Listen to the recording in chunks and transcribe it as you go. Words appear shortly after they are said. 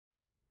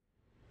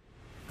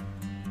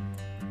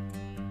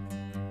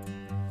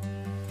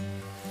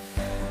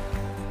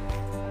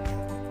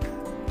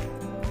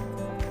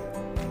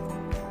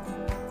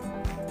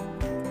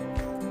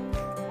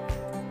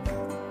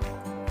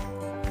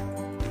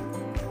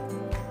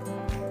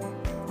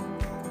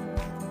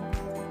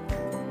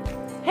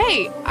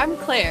Hey, I'm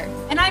Claire.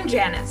 And I'm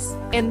Janice.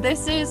 And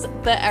this is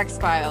The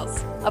X-Files,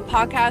 a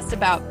podcast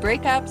about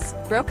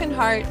breakups, broken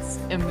hearts,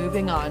 and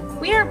moving on.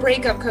 We are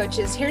breakup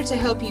coaches here to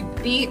help you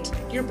beat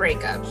your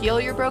breakup,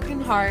 Heal your broken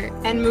heart,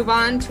 and move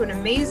on to an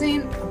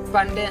amazing,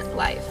 abundant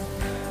life.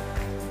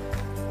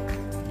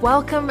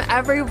 Welcome,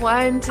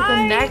 everyone, to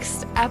the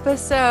next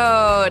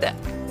episode.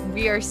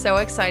 We are so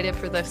excited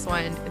for this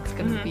one. It's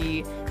going to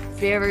be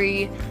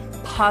very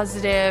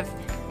positive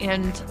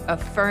and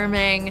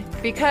affirming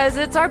because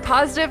it's our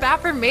positive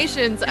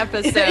affirmations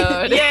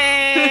episode.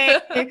 Yay!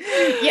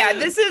 Yeah,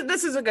 this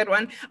is a good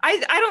one. I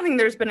don't think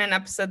there's been an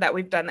episode that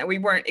we've done that we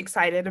weren't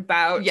excited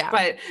about. Yeah.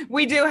 But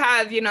we do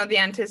have, the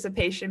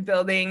anticipation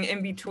building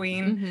in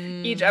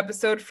between each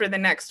episode for the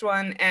next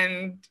one.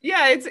 And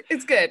yeah,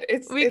 it's good.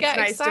 It's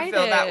nice to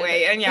feel that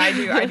way. And yeah,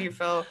 I do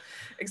feel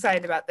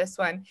excited about this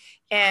one.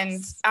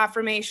 And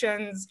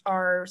affirmations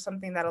are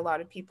something that a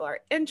lot of people are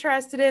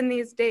interested in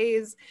these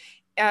days.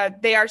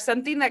 They are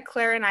something that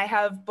Claire and I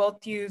have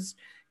both used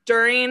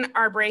during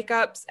our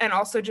breakups and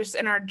also just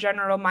in our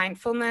general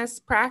mindfulness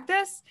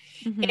practice.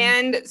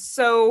 And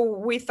so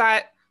we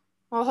thought,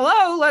 well,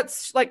 hello,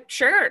 let's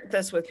share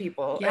this with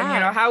people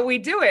and how we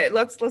do it.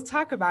 Let's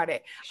talk about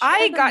it.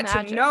 I got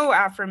to know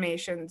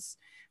affirmations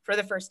for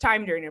the first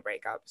time during a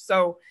breakup.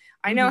 So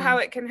I know how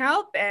it can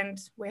help, and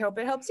we hope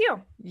it helps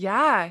you.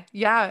 Yeah.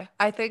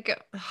 I think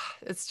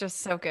it's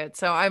just so good.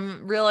 So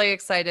I'm really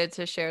excited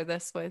to share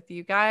this with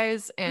you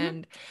guys.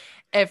 And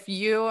if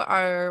you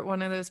are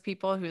one of those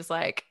people who's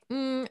like,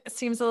 it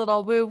seems a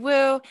little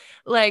woo-woo,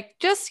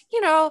 just,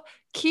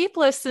 keep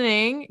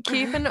listening,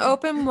 keep an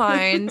open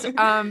mind,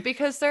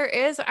 because there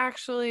is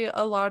actually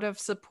a lot of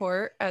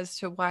support as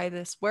to why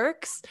this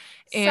works.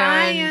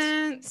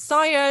 And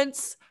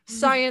science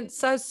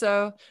says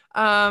so,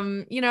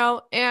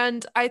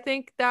 and I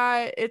think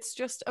that it's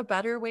just a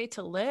better way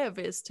to live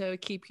is to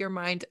keep your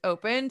mind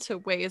open to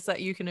ways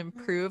that you can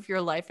improve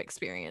your life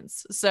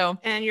experience. So,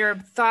 and your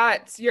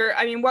thoughts,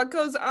 what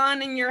goes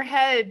on in your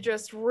head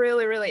just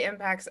really, really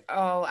impacts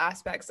all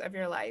aspects of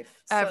your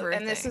life. Everything.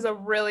 And this is a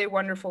really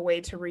wonderful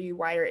way to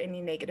rewire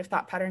any negative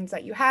thought patterns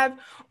that you have,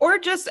 or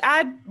just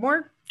add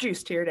more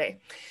juice to your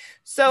day.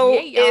 So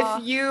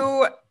if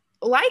you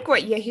like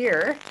what you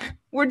hear,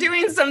 we're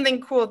doing something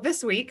cool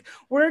this week.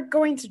 We're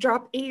going to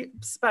drop a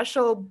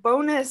special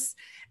bonus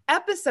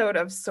episode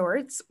of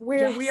sorts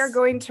where we are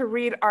going to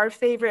read our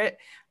favorite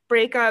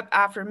breakup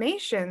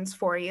affirmations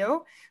for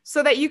you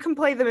so that you can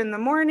play them in the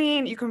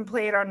morning. You can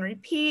play it on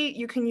repeat.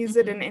 You can use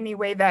it in any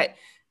way that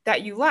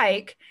you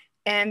like,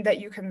 and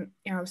that you can,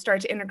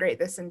 start to integrate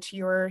this into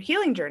your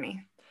healing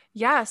journey.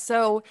 Yeah.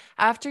 So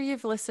after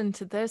you've listened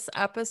to this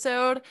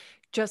episode,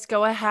 just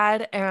go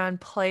ahead and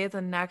play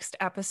the next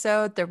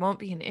episode. There won't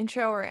be an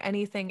intro or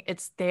anything.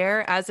 It's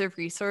there as a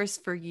resource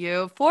for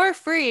you for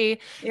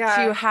free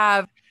to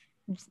have,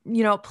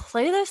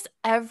 play this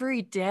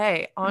every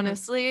day.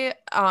 Honestly,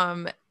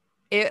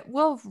 it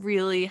will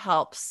really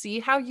help.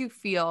 See how you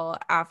feel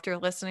after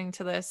listening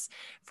to this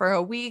for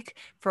a week,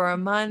 for a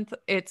month.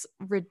 It's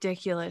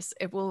ridiculous.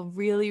 It will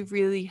really,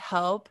 really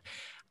help.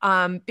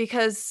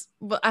 Because,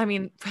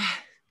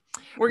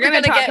 we're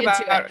gonna get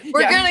into it.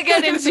 We're gonna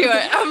get into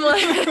it. I'm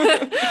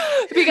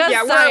like, because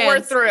we're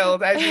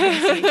thrilled, as you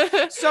can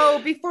see. So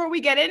before we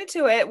get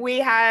into it, we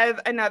have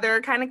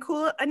another kind of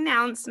cool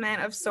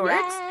announcement of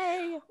sorts.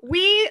 Yay!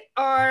 We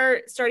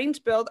are starting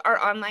to build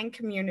our online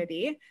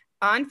community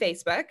on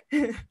Facebook.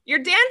 You're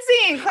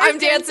dancing. Claire's I'm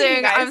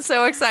dancing. I'm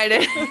so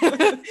excited.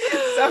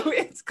 So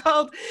it's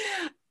called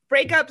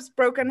Breakups,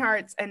 Broken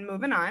Hearts, and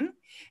Moving On.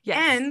 Yes.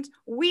 And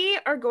we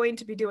are going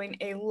to be doing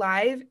a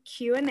live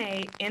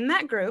Q&A in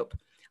that group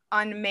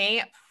on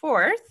May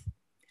 4th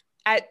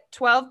at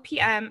 12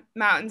 p.m.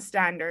 Mountain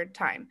Standard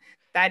Time.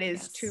 That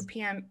is 2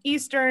 p.m.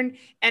 Eastern.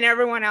 And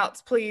everyone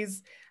else,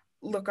 please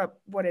look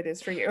up what it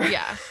is for you.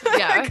 Yeah.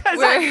 Because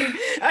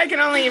I can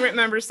only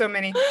remember so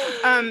many.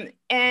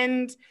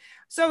 And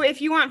so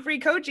if you want free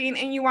coaching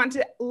and you want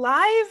to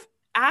live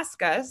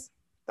ask us,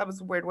 that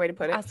was a weird way to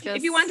put it.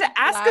 If you want to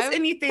ask us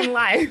anything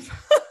live,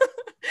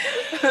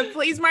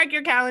 please mark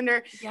your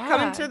calendar,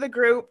 come into the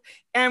group,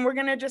 and we're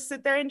going to just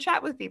sit there and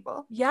chat with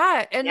people.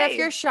 Yeah. And if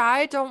you're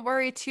shy, don't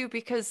worry too,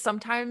 because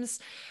sometimes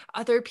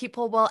other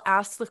people will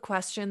ask the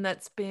question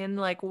that's been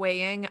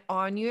weighing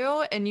on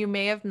you, and you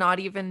may have not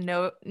even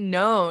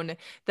known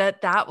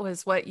that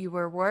was what you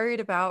were worried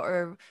about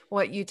or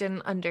what you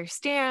didn't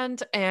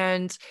understand.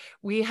 And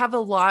we have a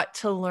lot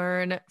to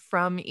learn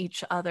from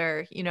each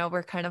other.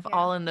 We're kind of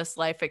all in this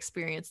life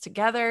experience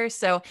together.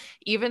 So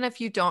even if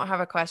you don't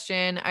have a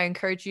question, I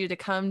encourage you to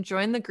come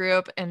join the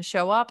group and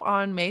show up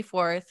on May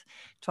 4th,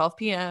 12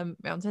 p.m.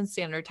 Mountain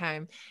Standard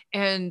Time,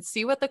 and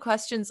see what the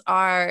questions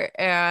are.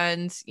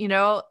 And,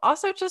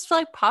 also just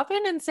pop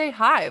in and say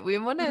hi. We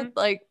want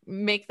to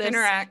make this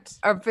interact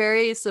a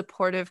very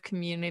supportive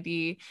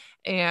community.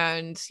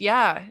 And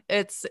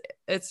it's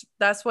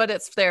that's what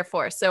it's there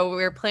for. So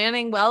we're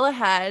planning well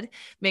ahead,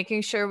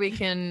 making sure we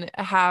can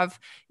have,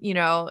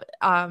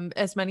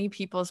 as many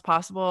people as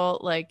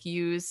possible,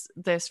 use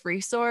this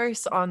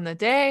resource on the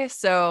day.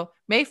 So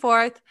May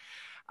 4th,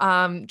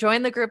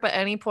 Join the group at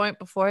any point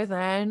before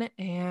then,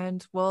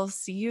 and we'll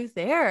see you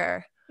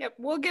there. Yep,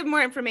 we'll give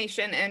more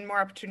information and more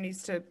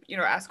opportunities to,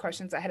 ask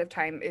questions ahead of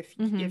time if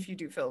you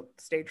do feel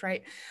stage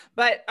fright.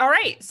 But all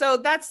right, so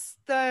that's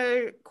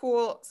the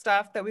cool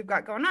stuff that we've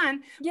got going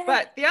on. Yeah.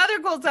 But the other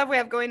cool stuff we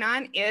have going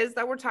on is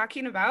that we're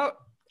talking about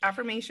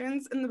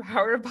affirmations and the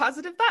power of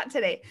positive thought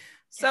today.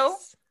 So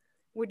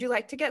would you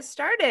like to get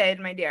started,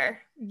 my dear?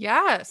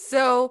 Yeah.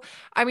 So,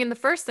 I mean, the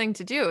first thing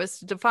to do is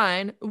to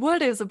define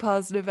what is a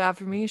positive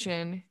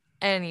affirmation.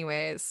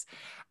 Anyways,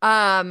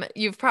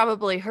 you've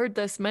probably heard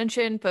this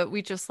mentioned, but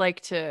we just like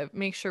to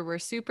make sure we're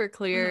super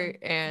clear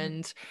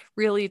and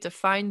really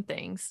define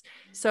things.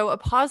 So a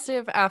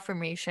positive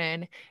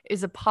affirmation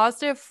is a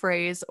positive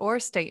phrase or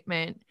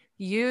statement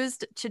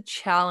used to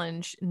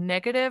challenge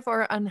negative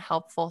or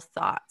unhelpful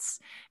thoughts.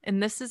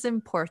 And this is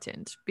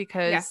important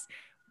because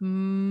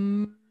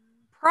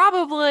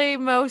probably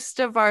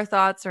most of our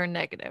thoughts are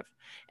negative.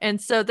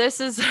 And so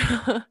this is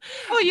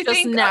you just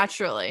think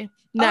naturally.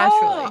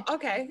 Oh,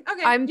 okay.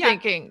 I'm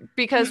thinking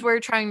because we're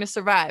trying to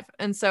survive.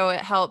 And so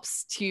it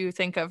helps to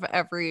think of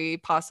every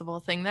possible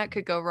thing that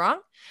could go wrong.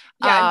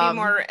 Yeah,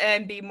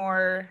 and be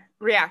more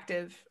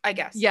reactive, I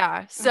guess.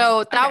 Yeah.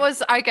 So that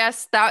was, I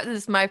guess that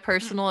is my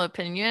personal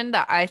opinion,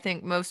 that I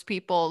think most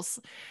people's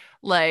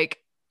like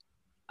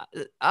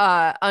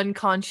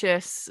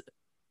unconscious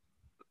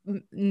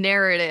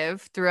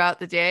narrative throughout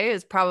the day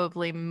is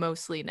probably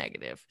mostly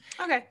negative.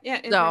 Okay.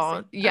 Yeah.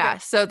 So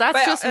so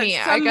that's just me.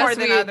 I guess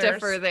we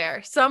differ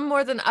there. Some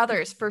more than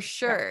others, for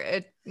sure.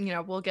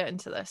 Yeah. We'll get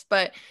into this,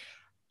 but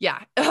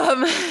yeah.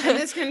 And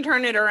this can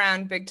turn it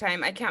around big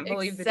time. I can't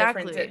believe the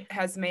difference it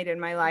has made in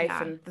my life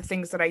and the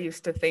things that I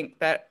used to think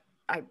that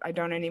I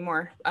don't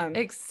anymore.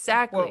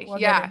 Exactly. We'll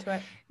get into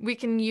it. We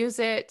can use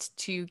it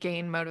to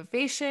gain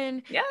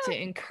motivation,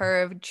 to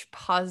encourage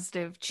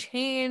positive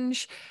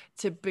change,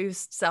 to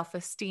boost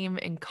self-esteem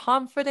and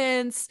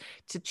confidence,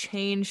 to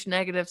change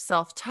negative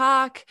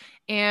self-talk,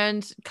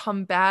 and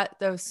combat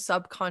those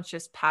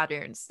subconscious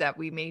patterns that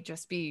we may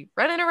just be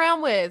running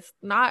around with,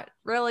 not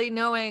really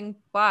knowing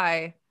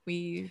why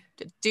we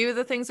do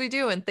the things we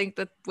do and think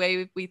the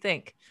way we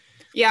think.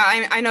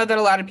 Yeah, I know that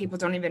a lot of people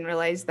don't even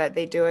realize that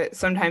they do it.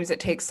 Sometimes it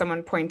takes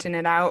someone pointing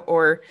it out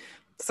or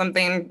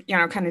something,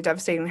 kind of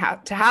devastating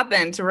to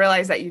happen to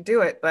realize that you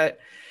do it, but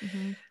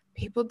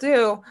people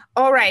do.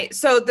 All right,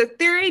 so the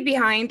theory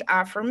behind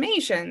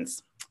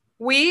affirmations.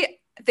 We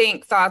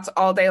think thoughts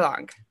all day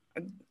long.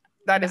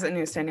 That isn't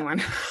news to anyone.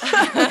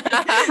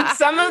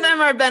 Some of them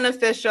are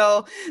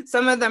beneficial,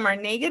 some of them are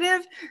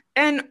negative,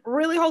 and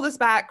really hold us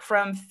back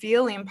from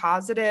feeling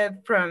positive,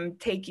 from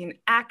taking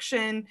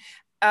action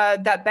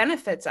that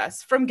benefits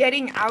us, from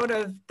getting out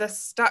of the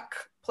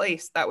stuck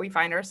place that we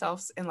find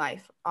ourselves in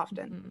life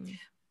often.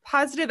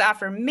 Positive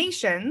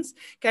affirmations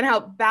can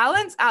help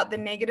balance out the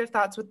negative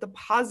thoughts with the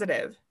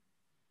positive,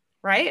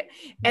 right?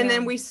 And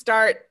then we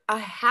start a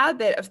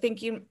habit of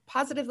thinking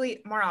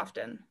positively more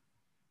often.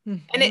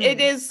 And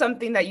it is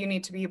something that you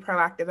need to be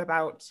proactive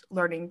about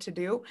learning to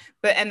do,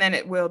 and then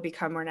it will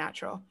become more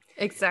natural.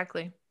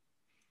 Exactly.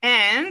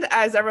 And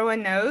as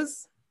everyone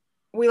knows,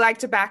 we like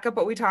to back up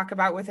what we talk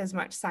about with as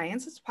much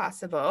science as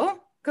possible,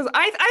 because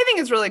I think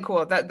it's really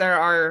cool that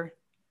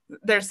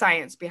there's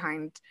science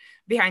behind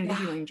the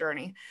healing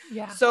journey.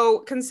 Yeah. So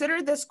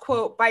consider this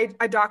quote by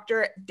a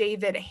Dr.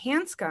 David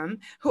Hanscom,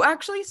 who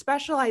actually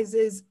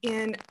specializes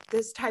in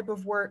this type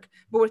of work,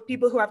 but with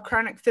people who have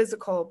chronic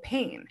physical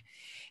pain.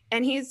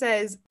 And he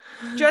says,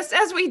 just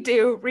as we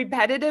do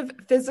repetitive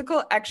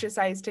physical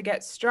exercise to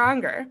get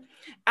stronger,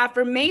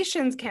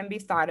 affirmations can be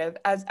thought of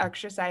as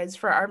exercise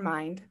for our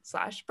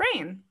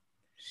mind/brain.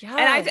 Yes.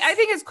 And I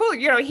think it's cool.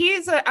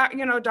 He's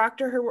a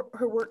doctor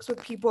who works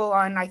with people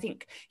on, I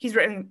think he's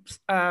written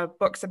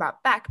books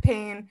about back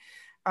pain,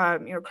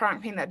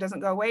 chronic pain that doesn't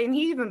go away. And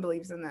he even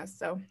believes in this.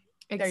 So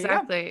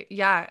exactly.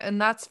 Yeah.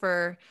 And that's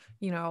for,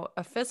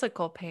 a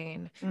physical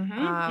pain,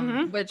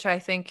 which I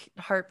think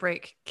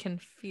heartbreak can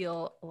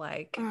feel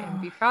like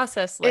and be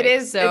processed like. It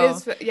is.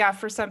 Yeah.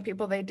 For some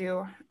people, they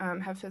do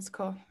have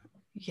physical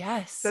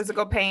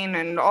pain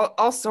and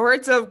all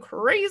sorts of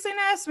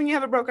craziness when you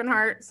have a broken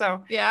heart.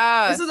 So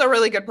this is a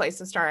really good place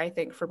to start, I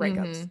think, for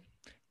breakups.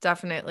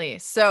 Definitely.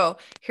 So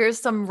here's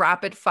some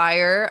rapid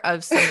fire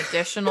of some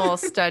additional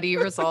study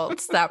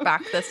results that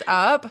back this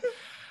up.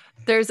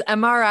 There's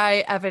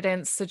MRI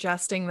evidence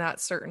suggesting that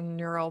certain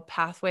neural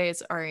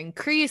pathways are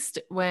increased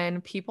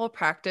when people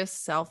practice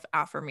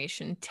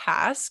self-affirmation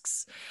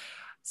tasks.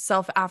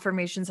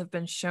 Self-affirmations have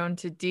been shown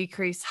to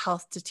decrease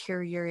health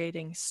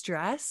deteriorating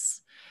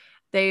stress.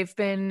 They've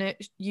been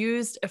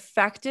used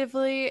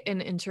effectively in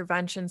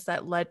interventions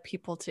that led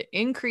people to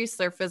increase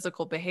their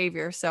physical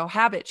behavior, so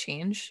habit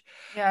change.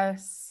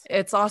 Yes.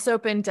 It's also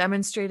been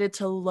demonstrated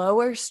to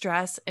lower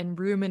stress and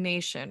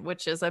rumination,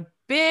 which is a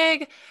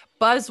big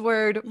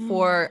buzzword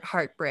for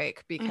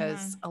heartbreak,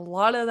 because a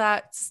lot of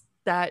that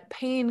that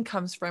pain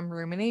comes from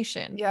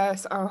rumination.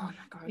 Yes. Oh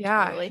my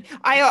God, totally.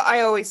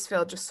 I always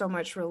feel just so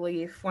much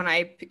relief when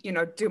I,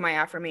 do my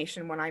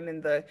affirmation when I'm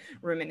in the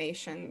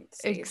rumination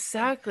stage.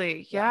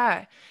 Exactly.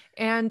 Yeah.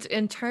 And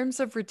in terms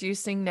of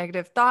reducing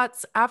negative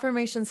thoughts,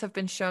 affirmations have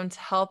been shown to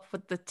help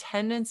with the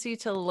tendency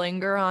to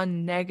linger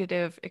on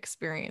negative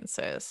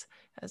experiences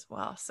as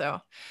well.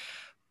 So,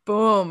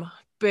 boom,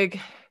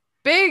 big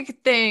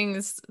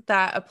things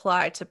that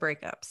apply to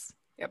breakups.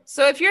 Yep.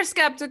 So if you're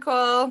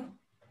skeptical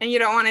and you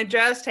don't want to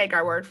just take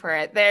our word for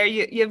it,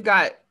 you've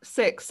got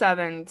 6,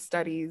 7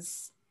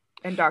 studies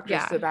and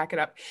doctors to back it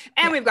up.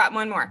 And we've got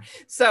one more.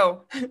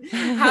 So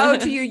how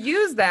do you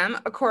use them?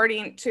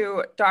 According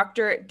to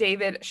Dr.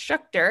 David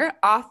Schuchter,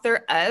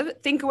 author of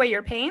Think Away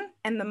Your Pain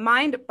and the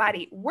Mind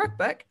Body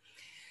Workbook.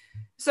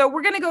 So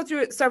we're going to go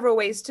through several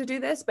ways to do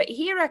this, but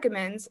he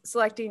recommends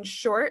selecting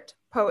short,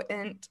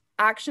 potent,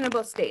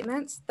 actionable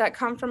statements that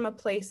come from a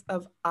place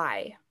of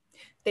I.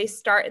 They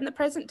start in the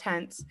present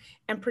tense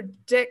and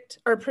predict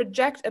or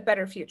project a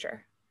better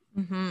future.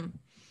 Mm-hmm.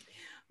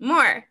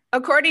 More,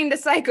 according to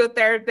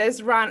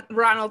psychotherapist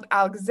Ronald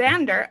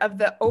Alexander of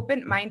the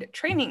Open Mind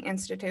Training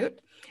Institute,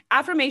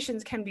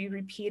 affirmations can be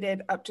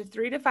repeated up to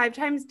 3 to 5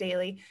 times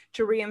daily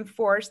to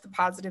reinforce the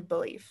positive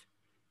belief.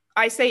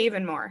 I say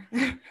even more,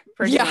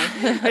 personally.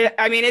 Yeah.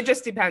 I mean, it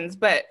just depends,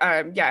 but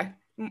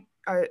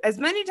as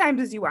many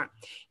times as you want.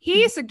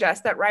 He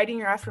suggests that writing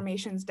your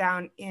affirmations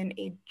down in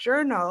a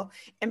journal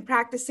and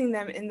practicing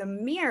them in the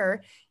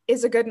mirror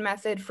is a good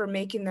method for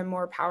making them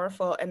more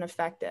powerful and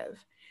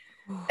effective.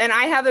 And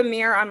I have a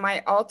mirror on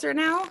my altar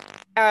now,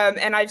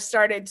 and I've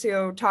started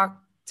to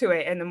talk to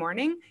it in the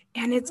morning,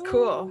 and it's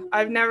cool.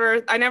 I never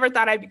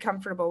thought I'd be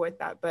comfortable with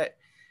that, but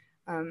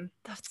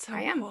that's so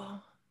I am.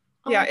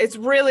 Cool. Yeah, it's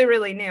really,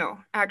 really new.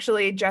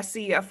 Actually,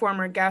 Jessie, a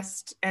former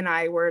guest, and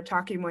I were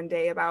talking one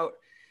day about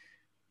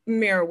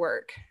mirror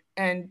work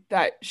and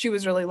that she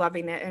was really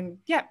loving it. And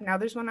yeah, now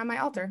there's one on my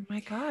altar. Oh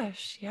my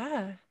gosh,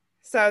 yeah.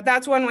 So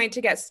that's one way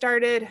to get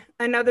started.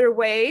 Another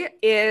way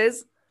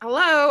is,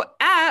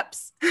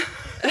 apps.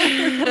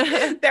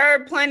 There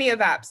are plenty of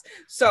apps.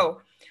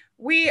 So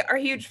we are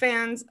huge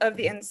fans of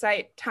the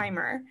Insight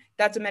Timer.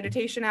 That's a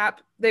meditation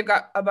app. They've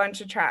got a bunch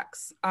of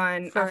tracks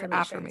on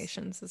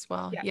affirmations as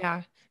well.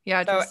 Yeah.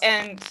 So,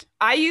 and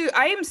I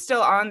am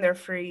still on their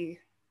free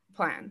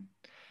plan.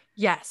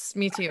 Yes,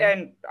 me too.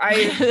 And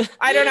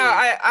I don't know.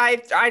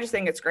 I just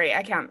think it's great.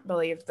 I can't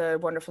believe the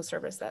wonderful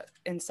service that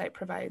Insight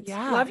provides.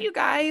 Yeah. Love you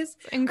guys.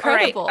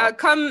 Incredible. All right,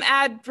 come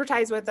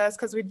advertise with us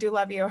because we do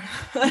love you.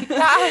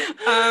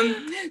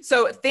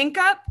 So Think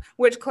Up,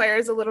 which Claire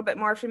is a little bit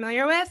more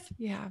familiar with.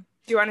 Yeah.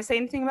 Do you want to say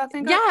anything about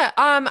Think Up?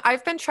 Yeah,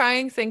 I've been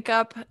trying Think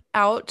Up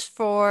out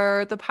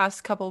for the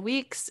past couple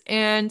weeks,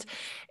 and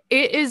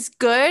it is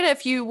good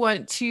if you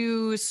want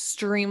to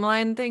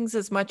streamline things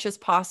as much as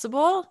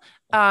possible.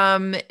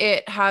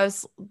 It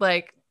has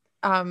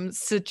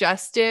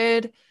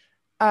suggested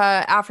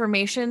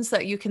affirmations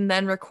that you can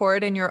then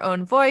record in your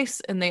own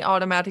voice, and they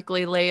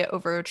automatically lay it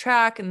over a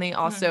track. And they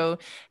also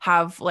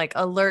have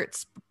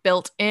alerts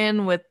built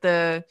in with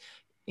the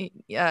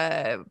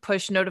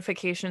push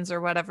notifications or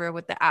whatever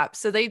with the app.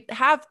 So they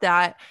have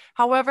that.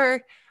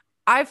 However,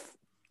 I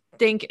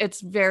think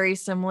it's very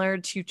similar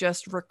to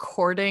just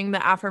recording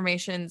the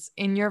affirmations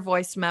in your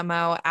voice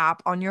memo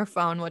app on your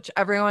phone, which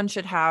everyone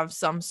should have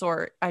some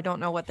sort. I don't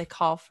know what they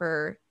call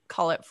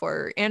it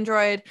for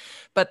Android,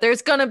 but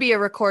there's going to be a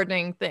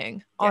recording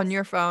thing on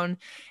your phone,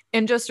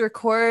 and just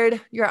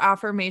record your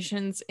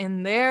affirmations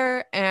in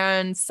there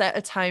and set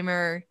a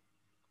timer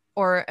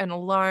or an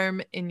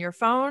alarm in your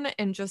phone.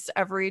 And just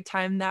every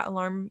time that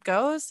alarm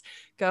goes,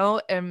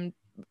 go and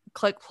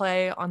click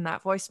play on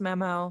that voice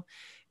memo.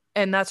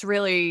 And that's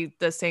really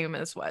the same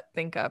as what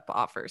Think Up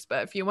offers.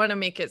 But if you want to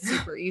make it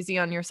super easy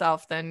on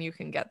yourself, then you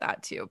can get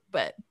that too.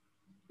 But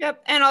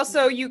yep. And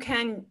also you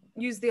can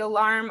use the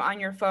alarm on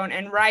your phone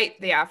and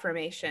write the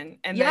affirmation,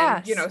 and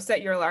then,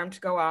 set your alarm to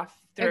go off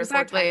 3 or 4 times.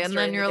 Exactly. And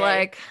then you're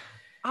like,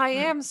 I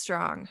am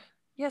strong.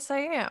 Yes, I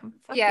am.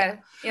 Fuck yeah.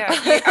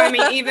 I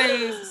mean,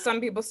 even some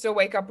people still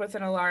wake up with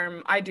an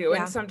alarm. I do.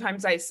 And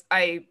sometimes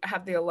I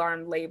have the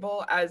alarm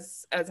label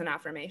as an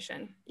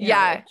affirmation.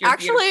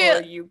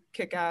 Actually, you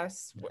kick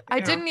ass.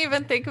 I didn't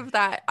even think of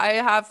that. I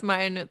have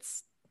mine.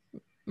 It's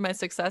my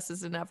success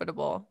is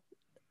inevitable.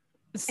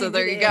 So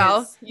there you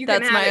go.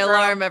 That's my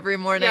alarm every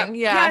morning.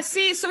 Yeah.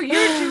 See, so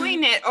you're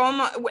doing it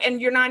almost, and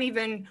you're not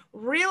even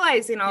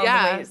realizing all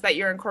the ways that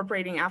you're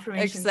incorporating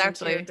affirmations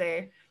into your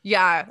day.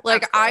 Yeah, cool.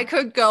 I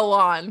could go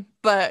on,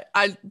 but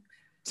I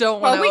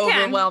don't want to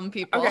overwhelm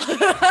people. Okay.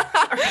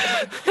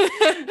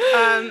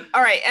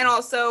 All right. And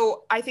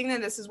also, I think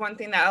that this is one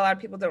thing that a lot of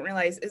people don't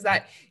realize is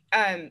that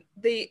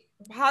the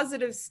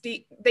positive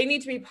they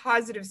need to be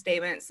positive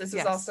statements. This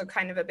is also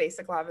kind of a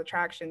basic law of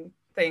attraction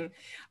thing.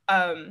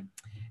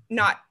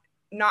 Not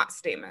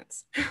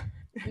statements.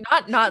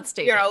 Not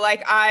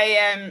statements. I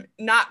am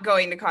not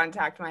going to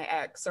contact my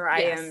ex, or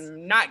I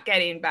am not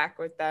getting back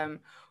with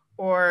them,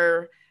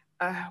 or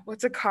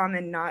what's a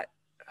common not?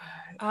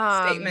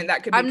 statement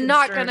that could be I'm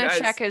not construed gonna as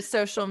check his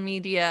social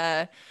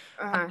media.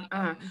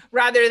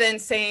 Rather than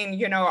saying,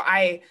 you know,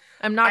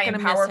 I'm not I am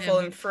gonna miss powerful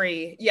him. and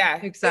free. Yeah,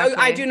 Exactly.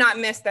 I do not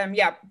miss them.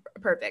 Yeah,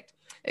 perfect.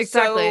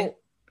 Exactly. So,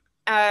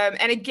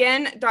 and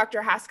again,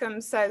 Dr.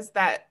 Haskam says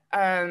that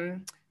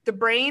the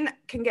brain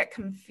can get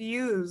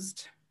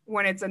confused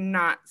when it's a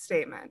not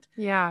statement.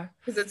 Yeah,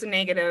 because it's a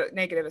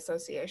negative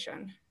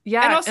association.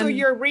 Yeah, and also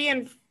you're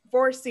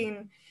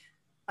reinforcing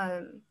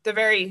the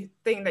very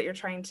thing that you're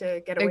trying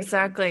to get away from.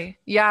 Exactly.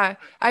 Yeah.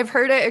 I've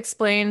heard it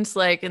explained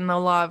like in the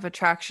law of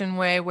attraction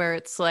way, where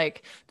it's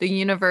like the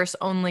universe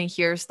only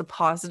hears the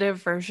positive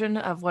version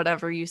of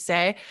whatever you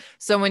say.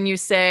 So when you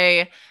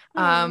say,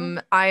 I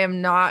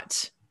am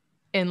not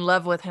in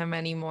love with him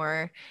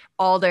anymore,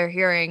 all they're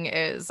hearing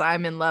is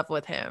I'm in love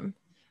with him.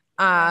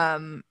 Or I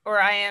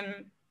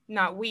am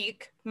not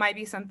weak might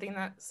be something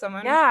that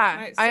someone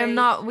might say. I am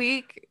not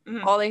weak.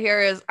 All they hear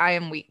is I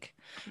am weak.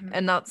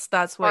 And that's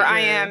what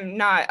I am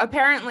not.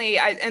 Apparently,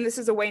 and this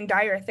is a Wayne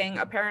Dyer thing,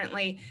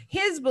 apparently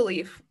his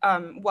belief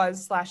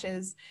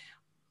is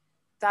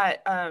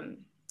that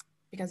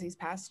because he's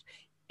passed,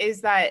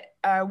 is that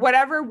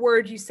whatever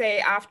word you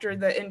say after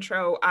the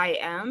intro I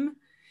am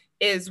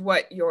is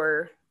what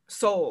your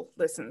soul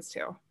listens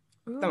to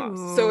the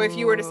most. So if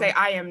you were to say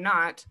I am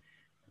not,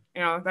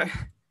 you know,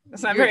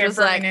 that's not very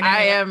affirming in any way.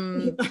 I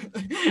am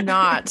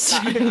not.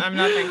 I'm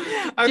nothing.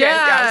 Okay,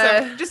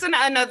 yeah. So just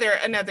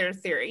another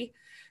theory.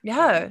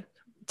 Yeah.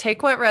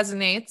 Take what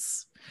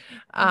resonates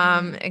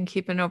and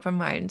keep an open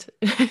mind.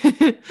 Yeah,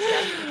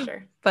 for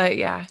sure. But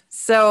yeah.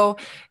 So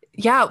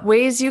yeah,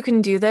 ways you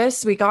can do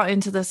this. We got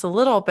into this a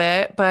little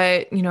bit,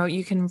 but you know,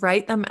 you can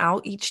write them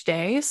out each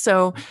day.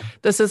 So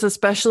this is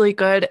especially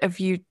good if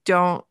you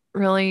don't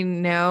really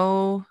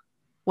know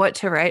what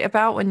to write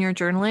about when you're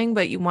journaling,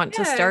 but you want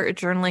to start a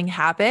journaling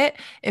habit.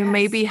 It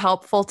may be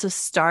helpful to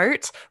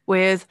start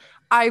with,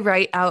 I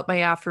write out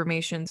my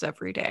affirmations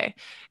every day.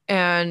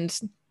 And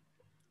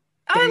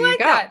I like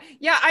that.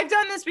 Yeah, I've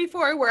done this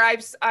before where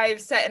I've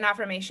set an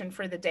affirmation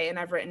for the day and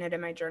I've written it in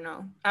my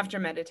journal after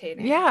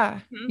meditating. Yeah.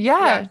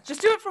 Yeah.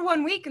 Just do it for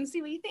 1 week and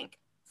see what you think.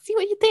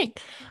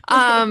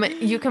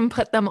 You can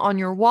put them on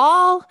your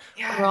wall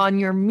or on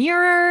your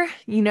mirror,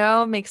 you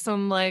know, make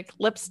some like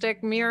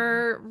lipstick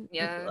mirror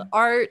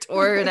art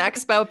or an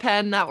expo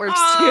pen that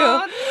works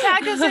too.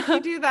 Tag us if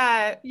you do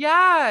that.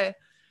 Yeah.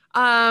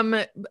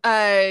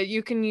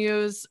 You can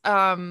use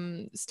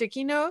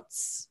sticky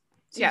notes.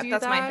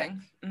 That's my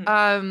thing.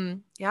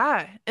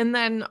 Yeah. And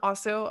then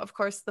also, of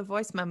course, the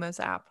voice memos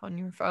app on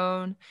your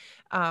phone,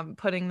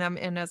 putting them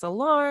in as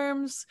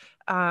alarms,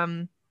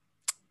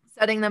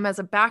 setting them as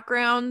a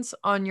background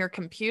on your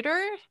computer.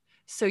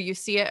 So you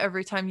see it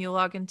every time you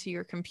log into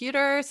your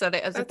computer, set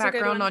it as a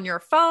background on your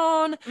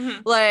phone.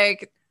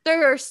 Like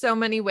there are so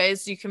many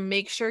ways you can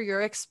make sure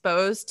you're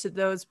exposed to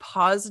those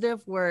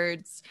positive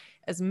words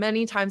as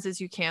many times as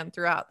you can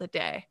throughout the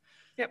day.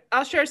 Yep.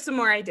 I'll share some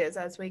more ideas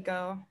as we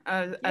go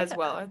as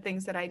well,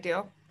 things that I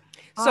do.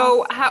 Awesome.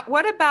 So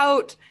what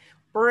about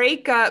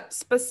breakup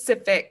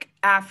specific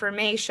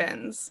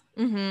affirmations?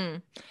 What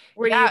do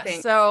you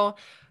think?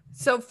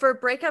 So for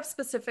breakup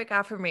specific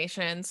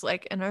affirmations,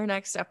 like in our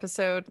next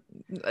episode,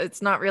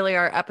 it's not really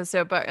our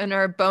episode, but in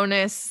our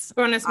bonus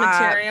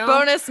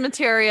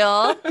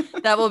material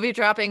that will be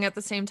dropping at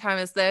the same time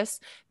as this,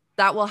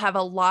 that will have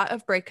a lot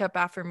of breakup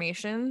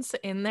affirmations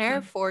in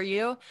there for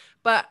you.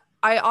 But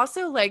I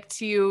also like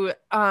to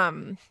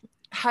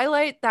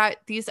highlight that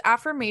these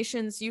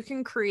affirmations, you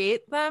can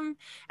create them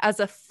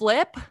as a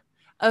flip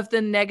of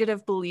the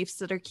negative beliefs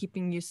that are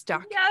keeping you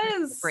stuck.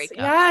 Yes.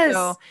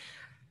 So,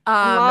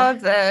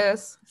 love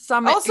this.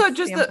 Some also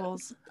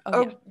examples.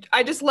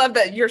 I just love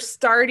that you're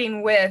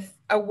starting with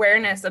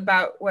awareness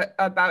about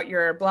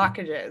your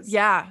blockages.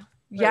 Yeah.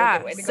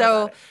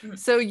 So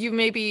you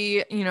may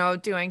be, you know,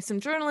 doing some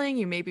journaling,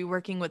 you may be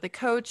working with a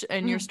coach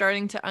and you're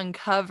starting to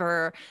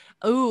uncover,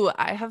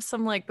 I have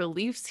some like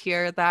beliefs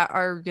here that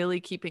are really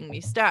keeping me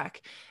stuck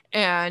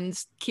and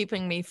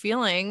keeping me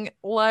feeling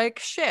like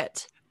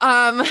shit.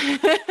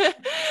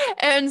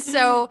 And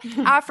so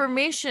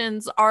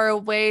affirmations are a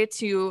way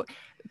to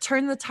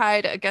turn the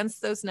tide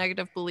against those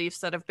negative beliefs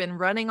that have been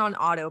running on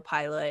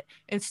autopilot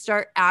and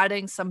start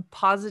adding some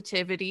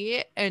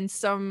positivity and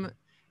some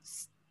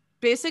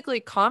basically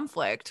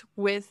conflict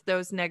with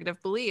those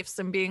negative beliefs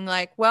and being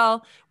like,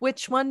 well,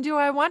 which one do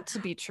I want to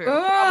be true?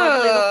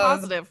 Probably the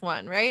positive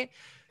one, right?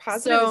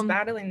 Positive is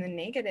battling the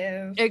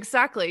negative.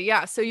 Exactly.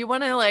 Yeah. So you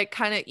want to like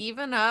kind of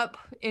even up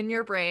in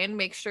your brain,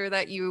 make sure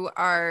that you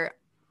are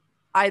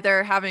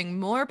either having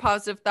more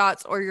positive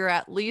thoughts or you're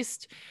at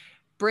least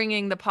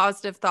bringing the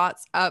positive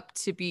thoughts up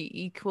to be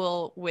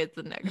equal with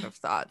the negative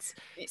thoughts.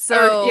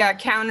 So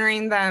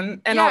countering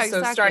them and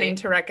also starting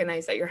to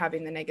recognize that you're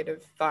having the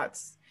negative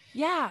thoughts.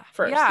 Yeah.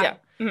 first. Yeah. Yeah.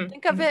 Mm-hmm.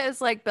 Think of Mm-hmm. it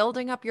as like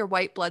building up your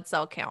white blood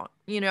cell count,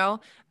 All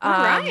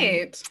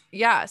right.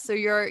 Yeah, so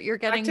you're Back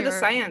getting to the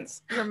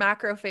science. your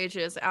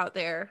macrophages out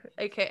there,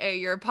 aka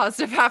your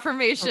positive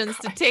affirmations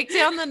to God. take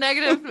down the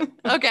negative.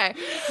 Okay.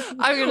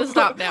 I'm going to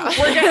stop now.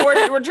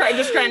 we're trying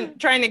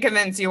to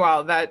convince you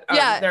all that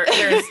Yeah.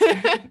 there's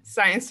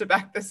science to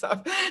back this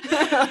up.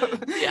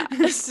 Yeah.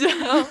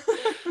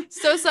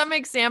 So some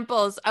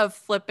examples of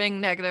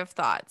flipping negative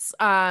thoughts.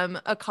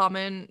 Some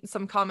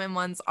common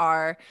ones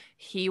are,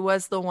 he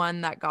was the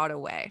one that got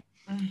away.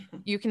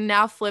 You can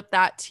now flip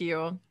that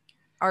to,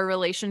 our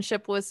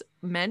relationship was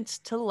meant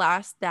to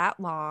last that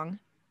long.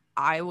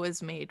 I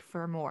was made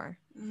for more.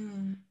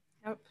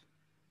 Yep.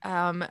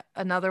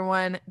 Another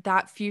one,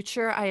 that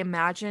future I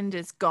imagined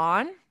is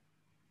gone.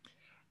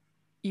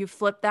 You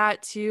flip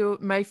that to,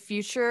 my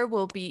future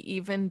will be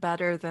even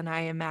better than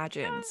I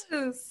imagined.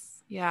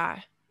 Yes.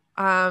 Yeah.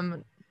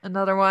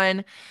 Another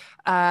one,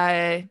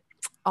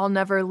 I'll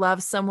never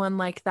love someone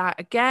like that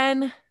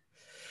again.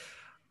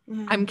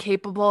 I'm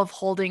capable of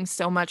holding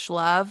so much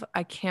love.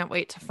 I can't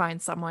wait to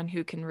find someone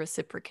who can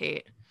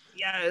reciprocate.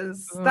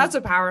 Yes. That's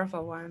a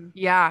powerful one.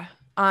 Yeah.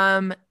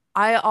 I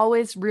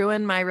always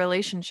ruin my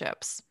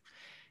relationships.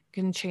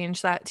 You can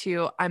change that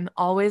to, I'm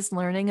always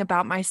learning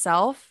about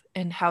myself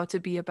and how to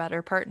be a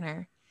better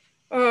partner.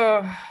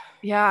 Oh,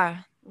 yeah.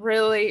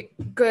 Really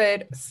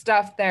good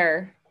stuff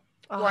there.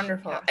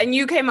 Wonderful. Yeah. And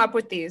you came up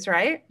with these,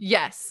 right?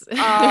 Yes.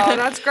 Oh,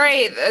 that's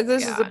great.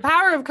 This is the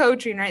power of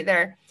coaching right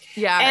there.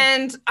 Yeah.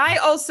 And I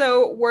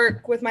also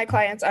work with my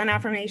clients on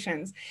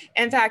affirmations.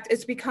 In fact,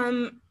 it's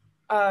become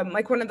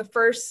like one of the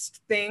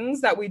first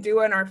things that we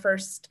do in our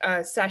first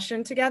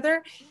session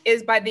together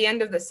is, by the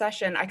end of the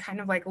session, I kind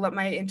of like let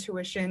my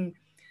intuition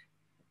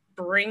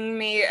bring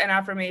me an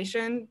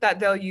affirmation that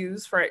they'll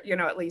use for,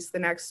 at least the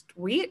next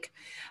week.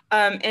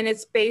 And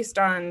it's based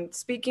on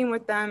speaking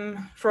with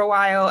them for a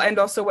while, and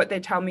also what they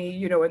tell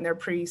me, in their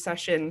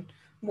pre-session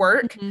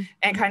work,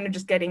 and kind of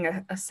just getting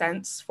a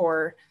sense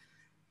for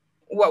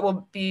what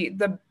will be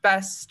the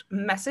best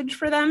message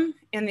for them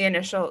in the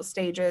initial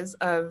stages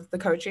of the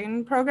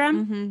coaching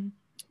program.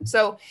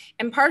 So,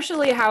 and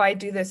partially how I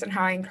do this and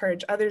how I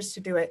encourage others to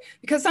do it,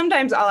 because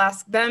sometimes I'll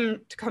ask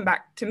them to come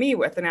back to me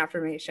with an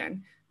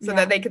affirmation so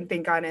that they can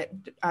think on it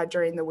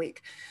during the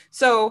week.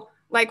 So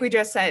like we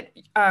just said,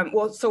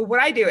 so what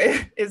I do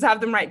is have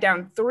them write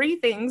down 3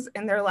 things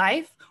in their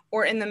life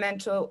or in the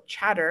mental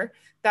chatter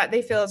that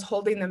they feel is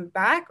holding them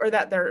back or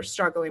that they're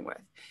struggling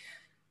with.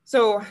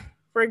 So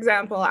for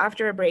example,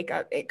 after a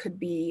breakup, it could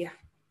be,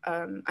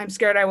 I'm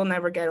scared I will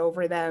never get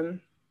over them.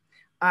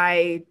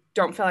 I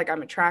don't feel like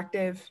I'm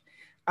attractive.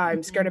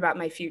 I'm scared about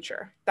my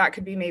future. That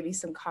could be maybe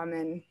some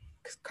common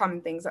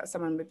things that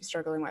someone would be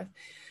struggling with.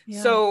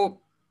 Yeah. So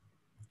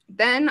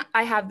then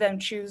I have them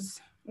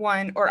choose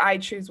one, or I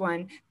choose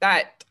one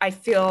that I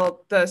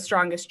feel the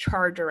strongest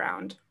charge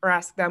around, or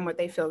ask them what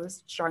they feel the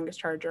strongest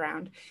charge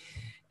around.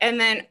 And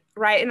then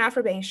write an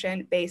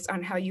affirmation based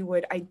on how you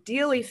would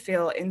ideally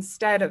feel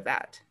instead of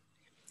that.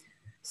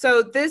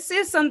 So this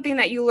is something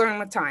that you learn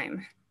with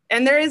time.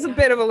 And there is a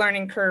bit of a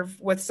learning curve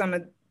with some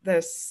of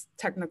this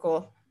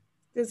technical.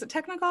 Is it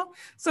technical?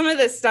 Some of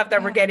this stuff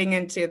that we're getting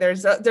into,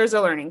 there's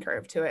a learning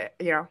curve to it.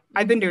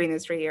 I've been doing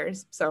this for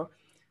years. So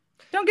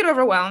don't get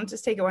overwhelmed.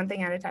 Just take it one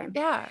thing at a time.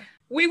 Yeah.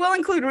 We will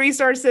include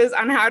resources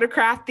on how to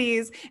craft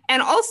these.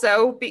 And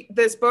also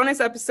this bonus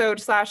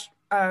episode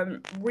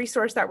 /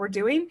 resource that we're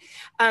doing.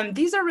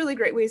 These are really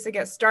great ways to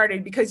get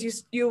started,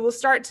 because you will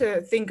start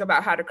to think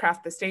about how to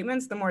craft the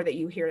statements the more that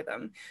you hear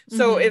them.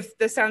 So if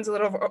this sounds a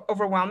little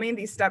overwhelming,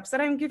 these steps that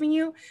I'm giving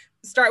you,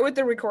 start with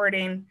the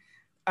recording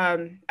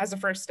as a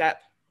first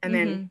step, and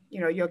then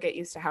you'll get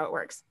used to how it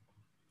works.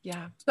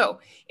 Yeah. So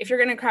if you're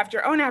going to craft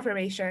your own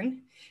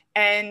affirmation,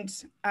 and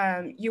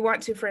you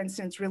want to, for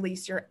instance,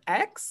 release your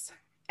ex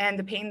and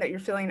the pain that you're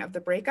feeling of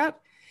the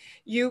breakup,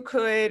 you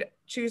could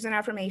choose an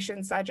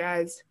affirmation such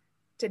as,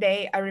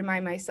 today, I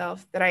remind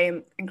myself that I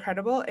am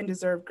incredible and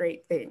deserve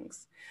great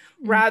things,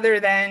 rather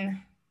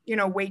than,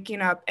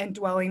 waking up and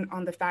dwelling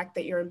on the fact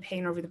that you're in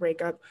pain over the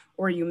breakup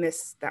or you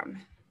miss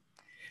them.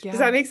 Yeah. Does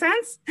that make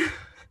sense?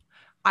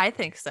 I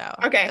think so.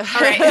 Okay.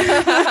 All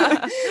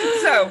right.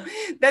 So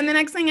then the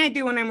next thing I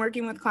do when I'm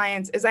working with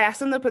clients is I ask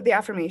them to put the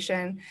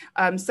affirmation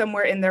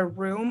somewhere in their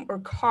room or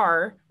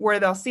car where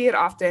they'll see it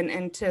often,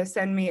 and to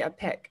send me a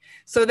pic.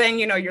 So then,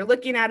 you're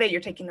looking at it, you're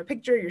taking a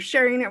picture, you're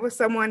sharing it with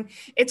someone.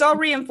 It's all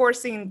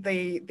reinforcing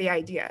the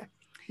idea.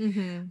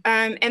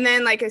 And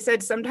then, like I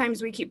said,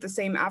 sometimes we keep the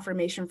same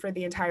affirmation for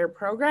the entire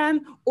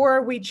program,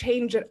 or we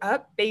change it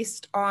up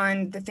based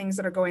on the things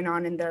that are going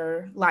on in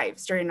their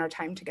lives during our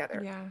time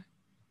together. Yeah.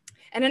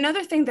 And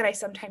another thing that I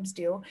sometimes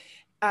do,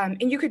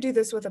 and you could do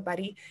this with a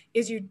buddy,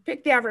 is you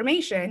pick the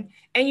affirmation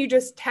and you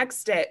just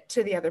text it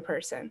to the other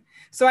person.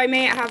 So I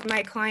may have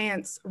my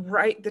clients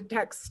write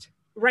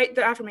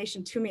the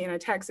affirmation to me in a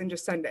text and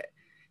just send it,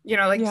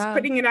 just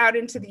putting it out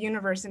into the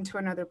universe, into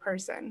another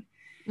person.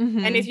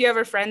 And if you have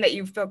a friend that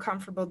you feel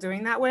comfortable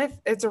doing that with,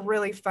 it's a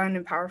really fun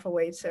and powerful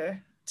way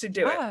to to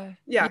do it.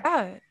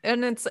 Yeah.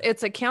 And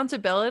it's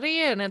accountability,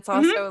 and it's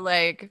also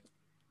like,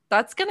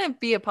 that's going to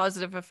be a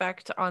positive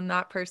effect on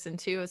that person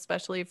too,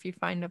 especially if you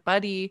find a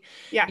buddy,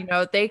 you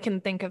know, they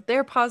can think of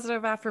their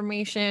positive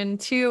affirmation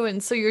too.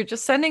 And so you're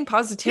just sending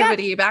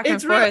positivity back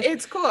and forth.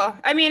 It's cool.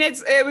 I mean,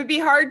 it would be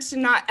hard to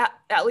not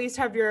at least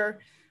have your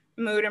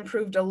mood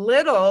improved a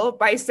little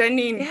by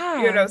sending,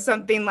 you know,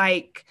 something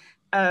like,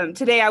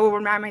 today I will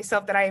remind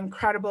myself that I am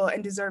incredible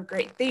and deserve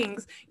great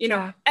things, you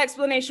know,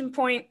 explanation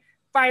point,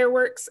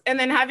 fireworks, and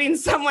then having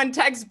someone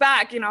text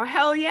back, you know,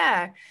 hell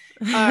yeah.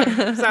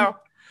 So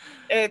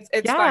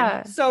it's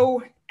fun.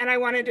 So, and I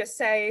wanted to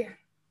say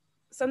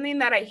something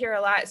that I hear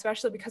a lot,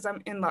 especially because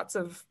I'm in lots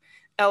of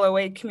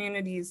LOA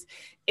communities,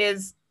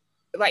 is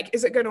like,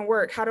 is it going to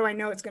work? How do I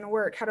know it's going to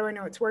work? How do I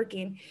know it's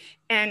working?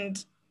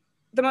 And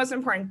the most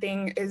important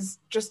thing is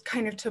just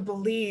kind of to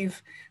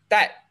believe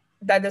that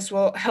this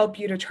will help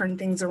you to turn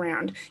things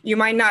around. You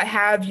might not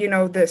have, you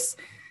know, this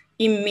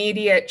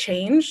immediate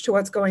change to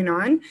what's going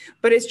on,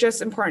 but it's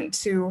just important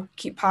to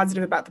keep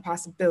positive about the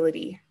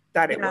possibility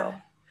that it will.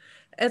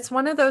 It's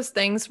one of those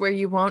things where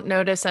you won't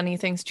notice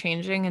anything's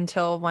changing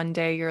until one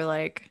day you're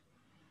like,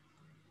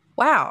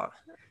 wow.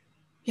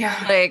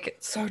 Yeah. Like,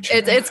 so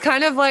true. It's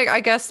kind of like,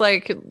 I guess,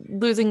 like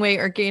losing weight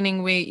or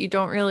gaining weight. You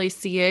don't really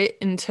see it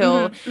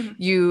until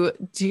you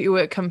do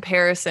a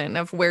comparison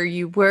of where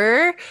you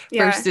were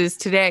versus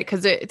today,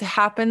 because it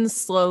happens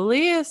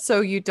slowly.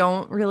 So you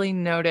don't really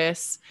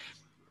notice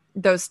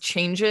those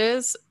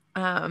changes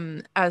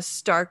as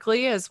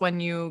starkly as when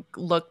you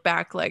look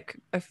back like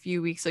a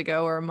few weeks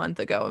ago or a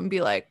month ago and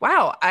be like,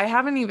 wow, I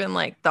haven't even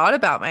like thought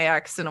about my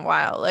ex in a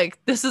while.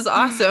 Like, this is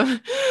awesome.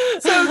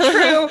 So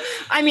true.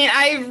 I mean,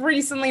 I've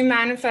recently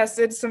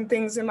manifested some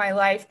things in my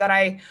life that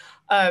I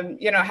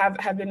you know,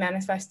 have been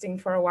manifesting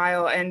for a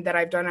while, and that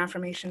I've done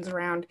affirmations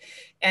around.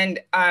 And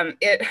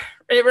it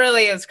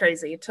really is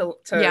crazy to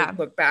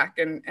look back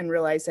and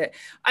realize it.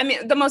 I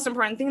mean, the most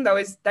important thing though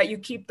is that you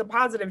keep the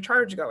positive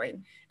charge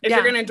going. If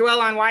you're going to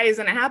dwell on why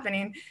isn't it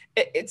happening,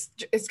 it's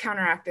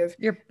counteractive.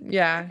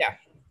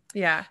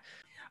 Yeah.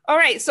 All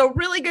right. So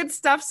really good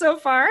stuff so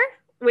far.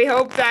 We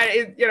hope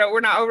that you know, we're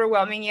not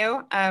overwhelming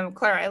you.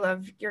 Clara, I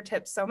love your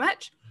tips so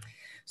much.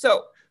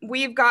 So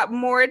we've got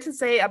more to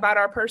say about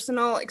our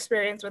personal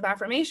experience with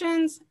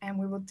affirmations, and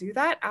we will do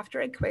that after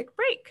a quick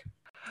break.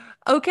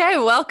 Okay,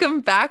 welcome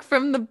back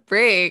from the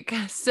break.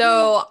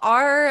 So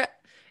our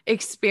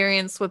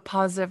experience with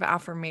positive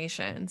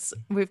affirmations,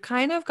 we've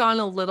kind of gone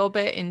a little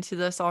bit into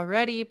this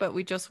already, but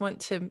we just want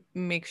to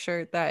make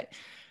sure that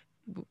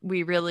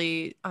we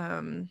really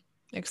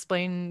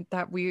explain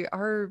that we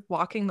are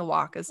walking the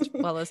walk as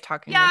well as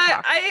talking the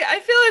talk. I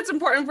feel it's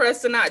important for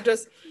us to not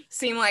just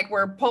seem like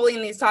we're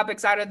pulling these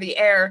topics out of the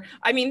air.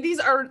 I mean, these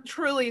are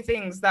truly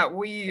things that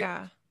we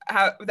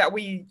that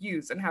we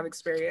use and have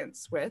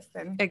experience with.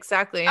 And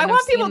exactly. And I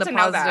want people to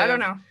know that. I don't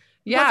know.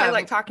 Yeah. Plus, I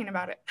like talking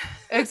about it.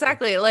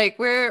 Exactly. Like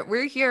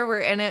we're here, we're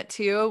in it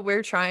too.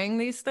 We're trying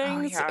these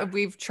things.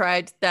 We've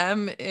tried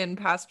them in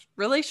past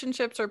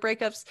relationships or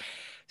breakups.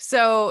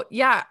 So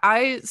yeah,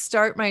 I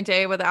start my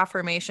day with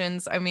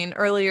affirmations. I mean,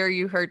 earlier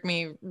you heard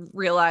me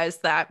realize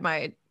that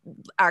my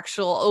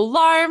actual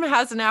alarm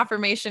has an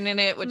affirmation in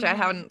it, which I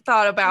haven't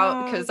thought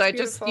about because I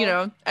just, you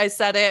know, I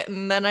set it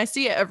and then I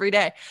see it every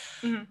day.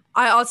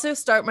 I also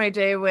start my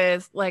day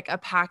with like a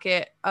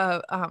packet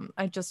of,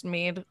 I just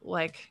made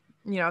like,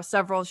 you know,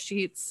 several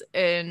sheets,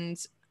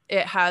 and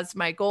it has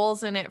my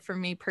goals in it for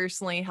me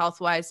personally,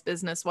 health-wise,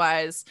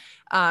 business-wise.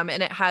 And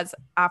it has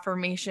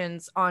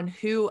affirmations on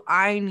who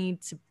I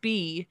need to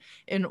be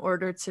in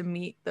order to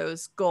meet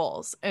those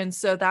goals. And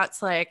so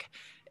that's like,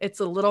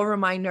 it's a little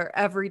reminder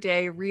every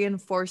day,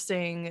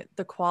 reinforcing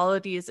the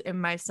qualities in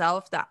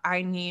myself that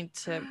I need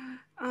to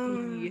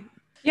be.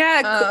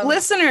 Yeah,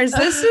 listeners,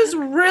 this is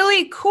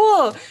really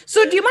cool.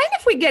 So do you mind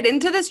if we get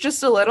into this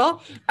just a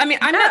little? I mean,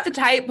 I'm not the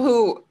type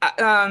who,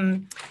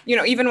 you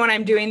know, even when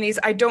I'm doing these,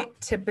 I don't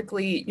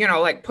typically, you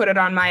know, like put it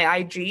on my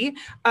IG.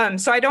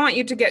 So I don't want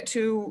you to get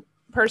too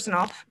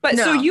personal. But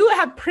so you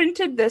have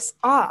printed this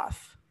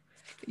off.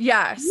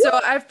 Yeah, so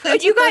I've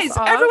printed you guys, this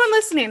off. Everyone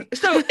listening.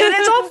 So and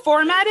it's all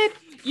formatted.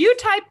 You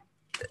type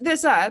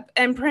this up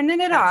and printed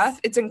it off.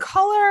 It's in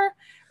color.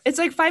 It's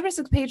like 5 or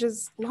 6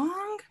 pages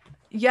long.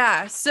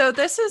 Yeah, so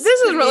this is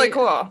really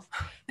cool.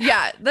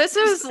 Yeah, this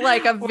is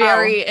like a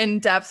very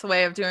in-depth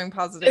way of doing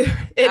positive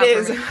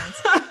affirmations.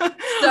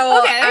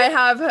 So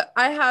I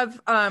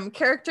have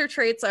character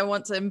traits I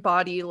want to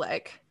embody,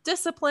 like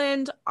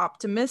disciplined,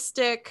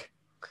 optimistic,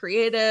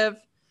 creative,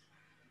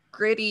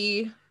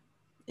 gritty,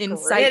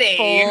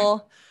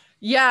 insightful.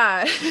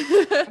 Yeah.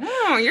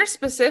 Oh, you're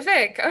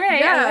specific.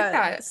 Okay, I like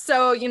that.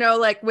 So, you know,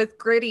 like with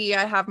gritty,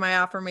 I have my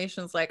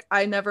affirmations like,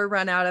 I never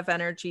run out of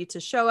energy to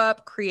show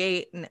up,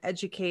 create, and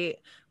educate.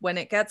 When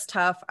it gets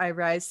tough, I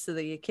rise to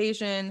the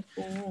occasion.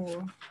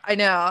 Ooh. I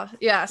know.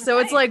 Yeah. So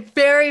it's like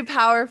very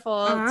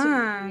powerful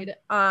to read.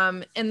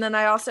 And then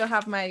I also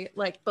have my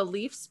like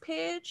beliefs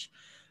page.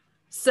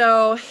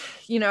 So,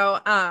 you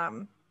know,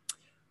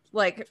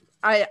 like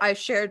I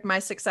shared my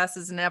success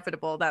is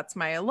inevitable. That's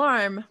my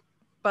alarm.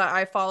 but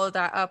I follow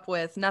that up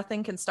with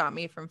nothing can stop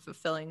me from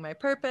fulfilling my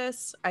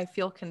purpose. I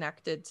feel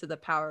connected to the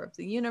power of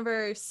the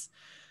universe.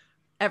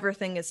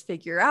 Everything is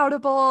figure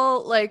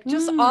outable. Like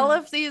just all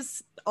of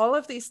these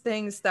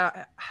things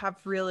that have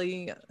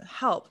really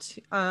helped.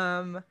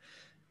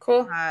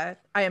 Cool. I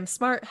am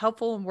smart,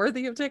 helpful, and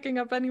worthy of taking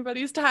up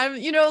anybody's time.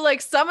 You know,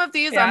 like some of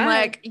these I'm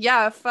like,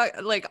 yeah,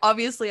 fuck, like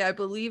obviously I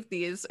believe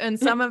these, and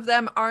some of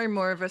them are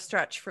more of a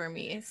stretch for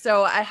me.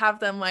 So I have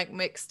them like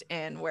mixed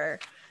in where,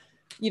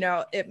 you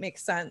know, it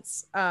makes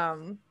sense.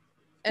 And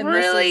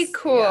really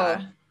cool.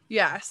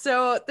 Yeah.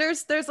 So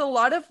there's a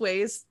lot of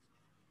ways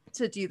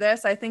to do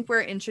this. I think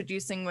we're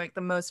introducing like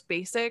the most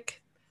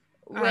basic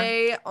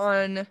way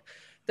on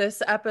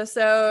this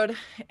episode,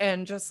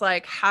 and just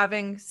like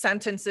having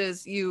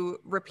sentences you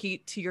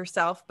repeat to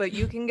yourself, but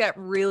you can get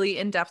really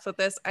in depth with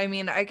this. I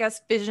mean, I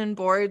guess vision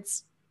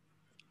boards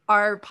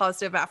are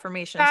positive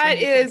affirmations. That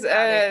is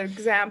an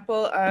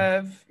example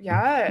of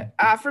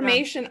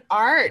affirmation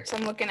art.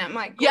 I'm looking at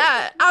my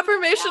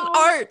affirmation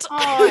art.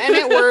 Oh, and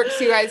it works,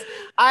 you guys.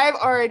 I've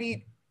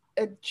already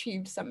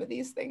achieved some of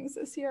these things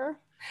this year.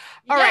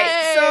 All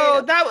right,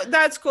 so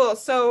that's cool.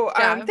 So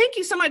thank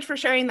you so much for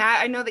sharing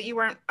that. I know that you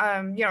weren't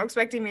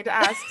expecting me to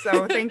ask,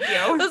 so thank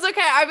you. That's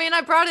okay. I mean,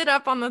 I brought it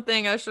up on the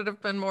thing. I should have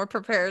been more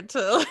prepared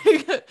to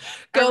like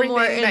go Everything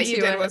more into that you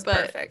did it, was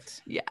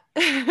perfect. Yeah.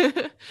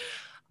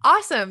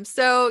 Awesome.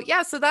 So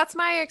so that's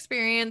my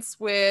experience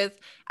with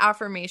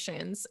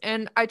affirmations,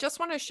 and I just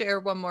want to share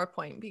one more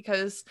point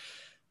because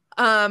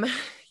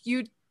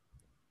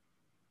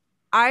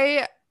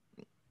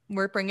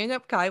we're bringing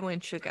up Guy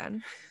Winch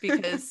again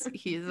because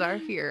he's our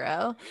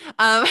hero.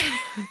 Oh,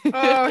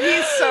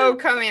 he's so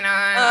coming on.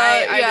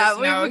 I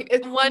just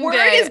know one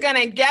day is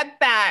gonna get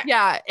back.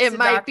 Yeah, it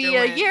might be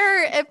a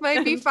year, it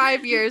might be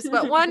 5 years,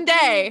 but one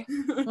day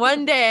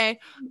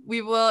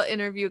we will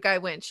interview Guy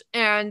Winch,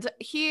 and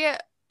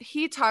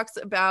he talks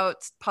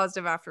about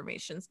positive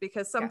affirmations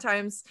because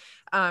sometimes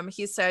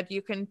he said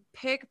you can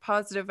pick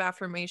positive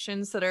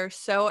affirmations that are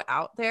so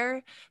out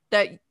there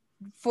that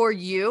for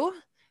you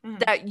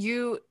that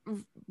you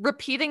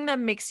repeating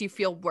them makes you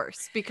feel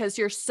worse because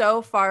you're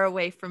so far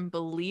away from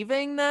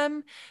believing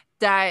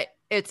that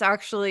it's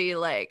actually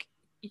like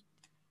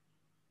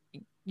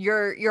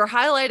you're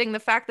highlighting the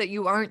fact that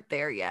you aren't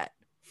there yet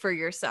for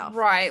yourself.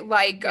 Right.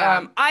 Like,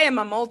 I am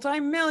a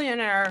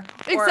multimillionaire.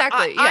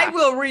 Exactly. I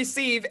will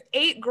receive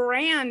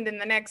 $8,000 in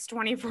the next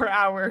 24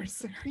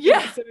 hours.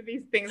 Yeah. Some of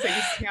these things that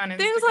you see on Instagram.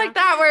 Things like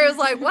that, where it's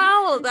like,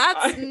 well,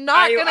 that's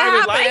not going to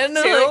happen.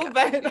 I would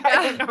like to, but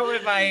I don't know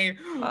if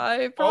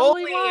I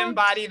fully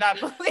embody that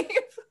belief.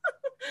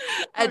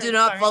 I do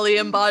not fully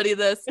embody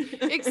this.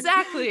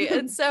 Exactly.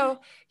 And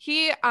so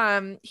he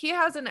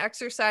has an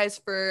exercise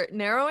for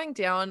narrowing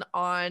down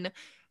on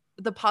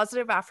the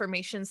positive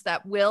affirmations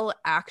that will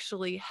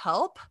actually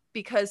help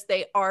because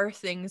they are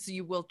things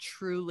you will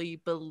truly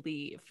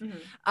believe.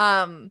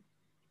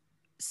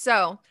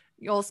 So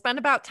you'll spend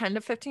about 10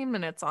 to 15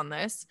 minutes on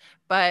this,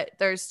 but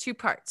there's 2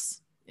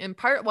 parts. In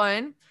part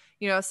 1,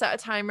 set a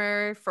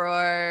timer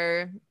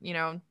for,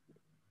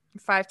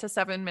 5 to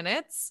 7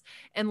 minutes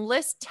and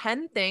list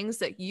 10 things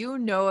that you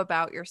know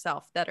about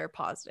yourself that are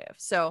positive.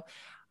 So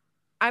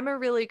I'm a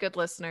really good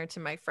listener to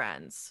my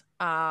friends.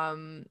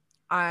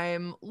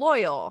 I'm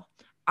loyal.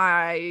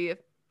 I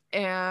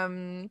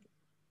am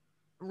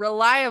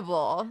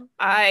reliable.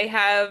 I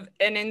have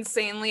an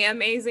insanely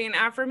amazing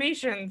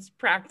affirmations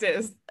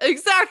practice.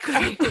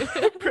 Exactly.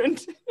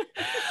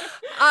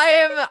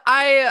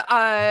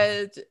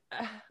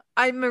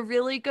 I'm a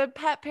really good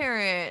pet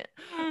parent.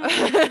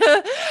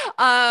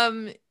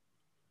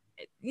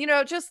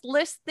 Just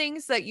list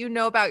things that you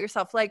know about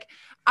yourself. Like,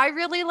 I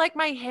really like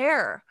my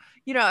hair.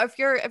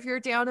 If you're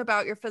down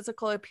about your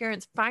physical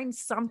appearance, find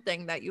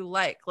something that you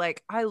like.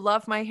 Like, I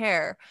love my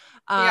hair.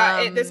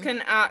 This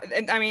can,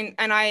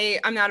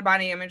 I'm not a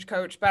body image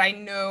coach, but I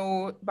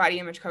know body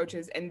image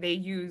coaches and they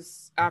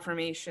use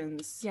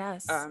affirmations.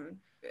 Yes.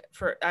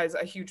 As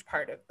a huge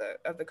part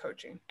of the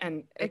coaching,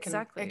 and it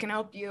can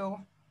help you.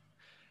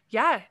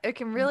 Yeah, it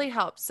can really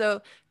help.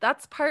 So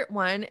that's part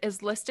 1,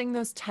 is listing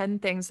those 10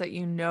 things that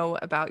you know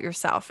about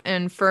yourself.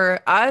 And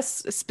for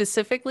us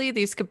specifically,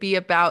 these could be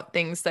about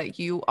things that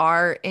you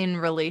are in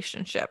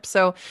relationships.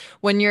 So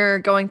when you're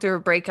going through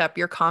a breakup,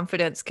 your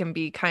confidence can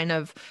be kind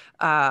of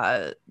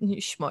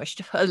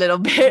smushed a little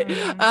bit.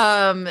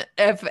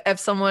 If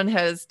someone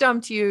has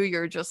dumped you,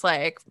 you're just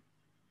like,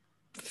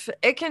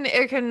 it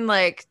can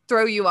like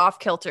throw you off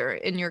kilter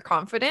in your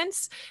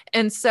confidence.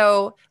 And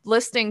so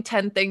listing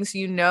 10 things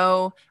you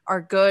know are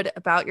good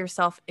about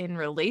yourself in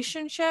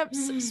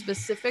relationships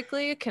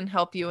specifically can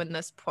help you in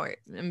this point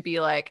and be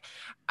like,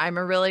 I'm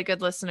a really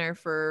good listener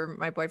for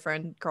my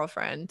boyfriend,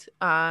 girlfriend.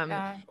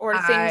 Or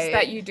things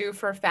that you do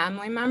for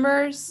family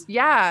members.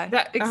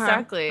 Yeah,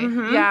 exactly.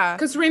 Yeah.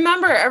 Because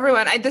remember,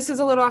 everyone, this is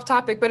a little off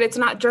topic, but it's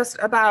not just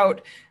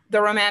about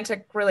the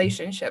romantic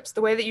relationships.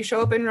 The way that you show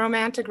up in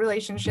romantic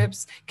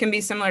relationships can be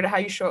similar to how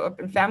you show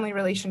up in family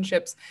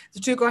relationships. The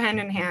 2 go hand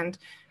in hand.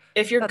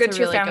 If you're good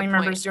to your family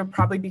members, you'll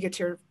probably be good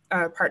to your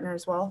partner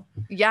as well.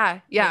 Yeah.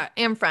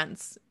 And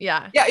friends.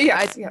 Yeah.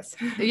 Yes.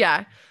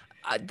 Yeah.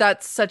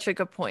 That's such a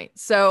good point.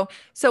 So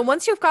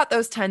once you've got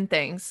those 10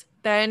 things,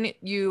 then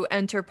you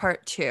enter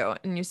part 2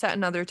 and you set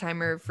another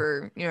timer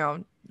for,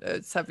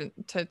 7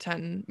 to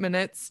 10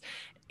 minutes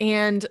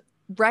and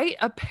write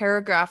a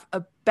paragraph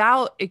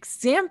about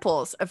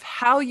examples of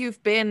how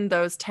you've been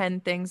those 10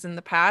 things in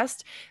the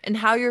past and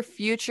how your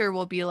future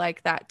will be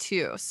like that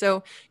too.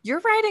 So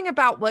you're writing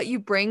about what you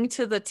bring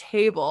to the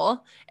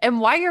table and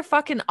why you're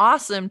fucking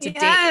awesome to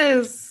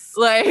date.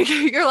 Like,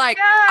 you're like,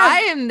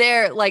 I am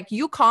there. Like,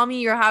 you call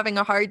me, you're having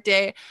a hard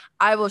day,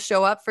 I will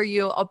show up for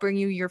you. I'll bring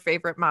you your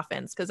favorite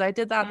muffins. Cause I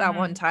did that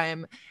one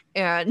time.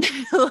 And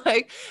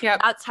like,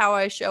 that's how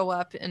I show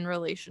up in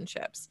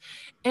relationships.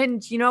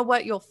 And you know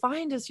what you'll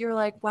find is you're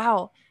like,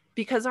 wow,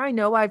 because I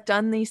know I've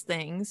done these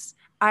things,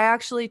 I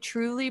actually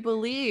truly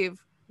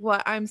believe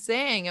what I'm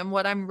saying and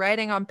what I'm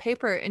writing on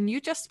paper. And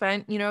you just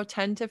spent,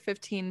 10 to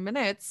 15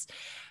 minutes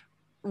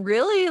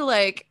really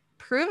like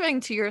proving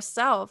to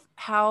yourself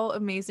how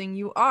amazing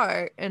you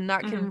are. And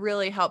that can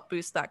really help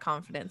boost that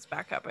confidence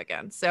back up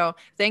again. So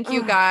thank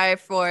you, Guy,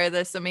 for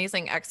this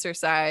amazing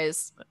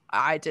exercise.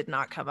 I did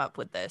not come up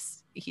with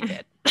this. He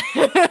did.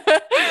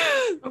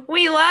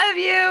 We love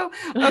you.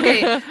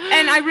 Okay.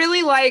 And I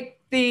really like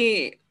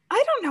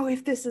I don't know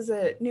if this is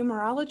a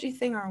numerology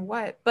thing or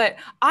what, but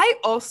I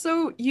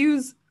also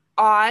use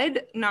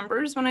odd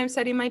numbers when I'm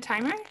setting my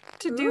timer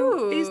to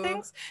do these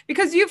things,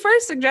 because you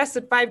first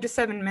suggested 5 to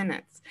 7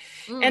 minutes.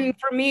 And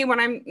for me, when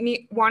I'm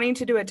wanting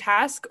to do a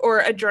task or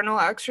a journal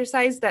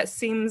exercise that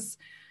seems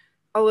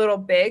a little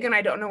big and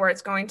I don't know where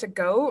it's going to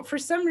go, for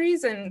some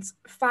reasons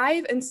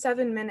 5 and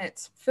 7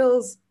 minutes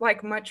feels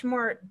like much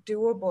more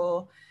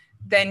doable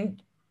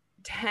than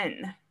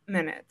 10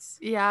 minutes.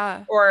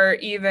 Yeah. Or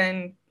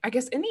even, I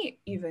guess, any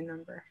even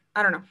number.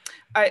 I don't know.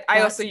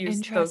 I also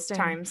use those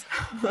times.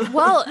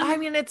 Well, I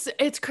mean,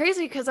 it's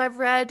crazy because I've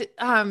read,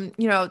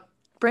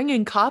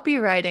 bringing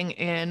copywriting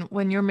in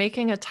when you're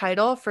making a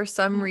title, for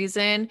some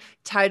reason,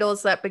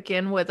 titles that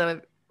begin with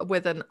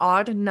an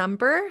odd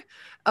number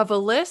of a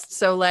list.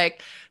 So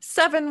like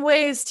 7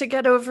 ways to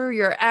get over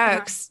your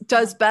ex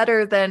does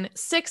better than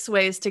 6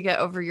 ways to get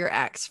over your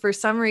ex. For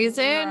some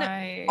reason,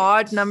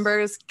 odd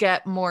numbers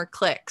get more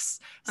clicks.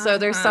 So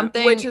there's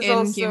something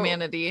in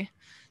humanity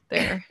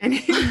there. And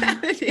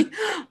humanity.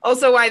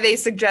 Also why they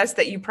suggest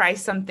that you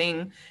price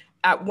something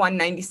at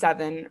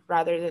 $197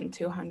 rather than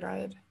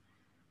 $200.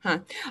 All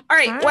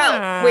right.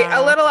 Well, wait,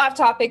 a little off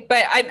topic,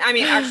 but I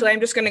mean, actually, I'm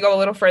just going to go a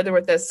little further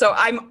with this. So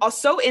I'm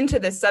also into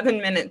this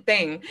 7-minute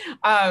thing.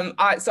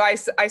 So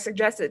I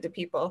suggested to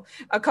people.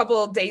 A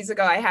couple of days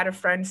ago, I had a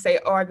friend say,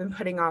 "Oh, I've been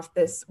putting off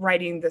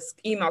writing this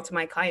email to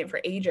my client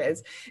for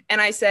ages," and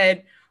I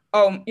said,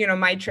 "Oh,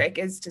 my trick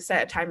is to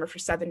set a timer for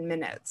 7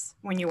 minutes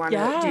when you want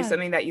to do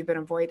something that you've been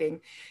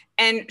avoiding."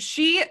 And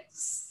she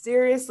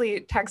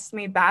seriously texted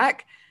me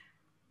back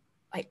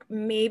like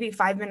maybe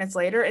 5 minutes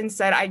later and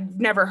said, "I've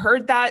never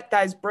heard that.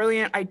 That is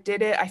brilliant. I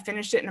did it. I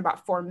finished it in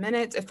about 4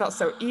 minutes. It felt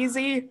so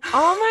easy."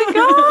 Oh my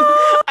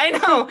God. I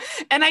know.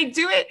 And I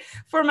do it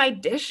for my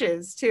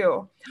dishes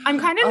too. I'm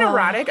kind of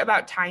neurotic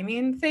about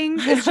timing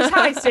things. It's just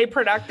how I stay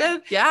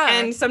productive.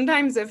 And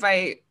sometimes if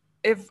I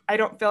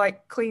don't feel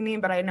like cleaning,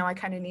 but I know I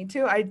kind of need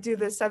to, I do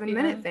the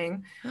 7-minute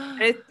thing.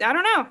 I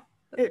don't know.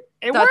 It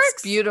works.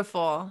 That's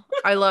beautiful.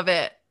 I love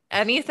it.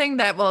 Anything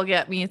that will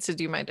get me to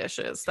do my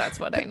dishes, that's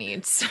what I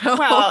need. So,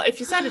 well, if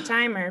you set a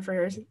timer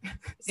for 7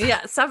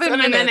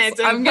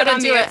 minutes, I'm going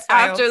to do it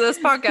after this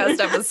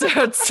podcast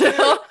episode. So,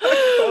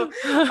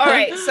 all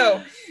right.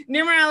 So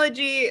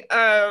numerology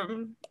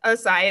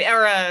aside,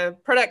 or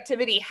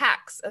productivity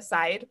hacks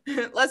aside,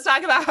 let's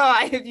talk about how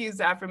I have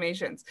used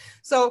affirmations.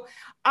 So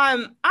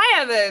I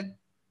have a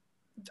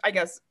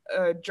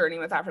journey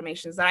with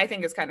affirmations that I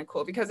think is kind of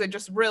cool because it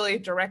just really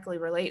directly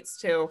relates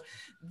to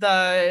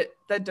the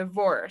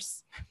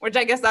divorce, which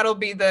I guess that'll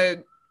be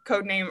the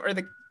code name or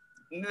the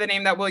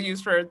name that we'll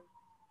use for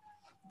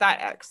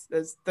that ex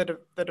is the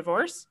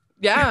divorce.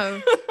 Yeah.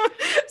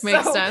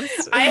 Makes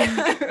sense.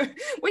 Well,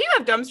 you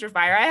have dumpster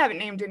fire. I haven't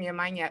named any of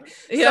mine yet.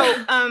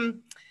 Yeah. So,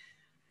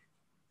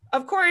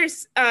 of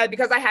course,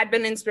 because I had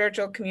been in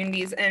spiritual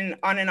communities and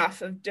on and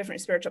off of different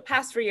spiritual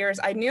paths for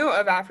years, I knew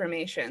of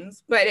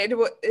affirmations, but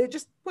it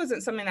just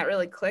wasn't something that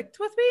really clicked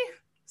with me.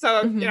 So,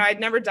 I'd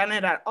never done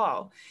it at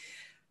all.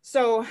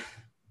 So,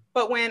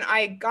 but when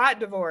I got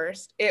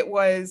divorced, it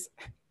was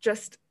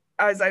just,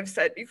 as I've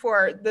said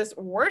before, this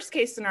worst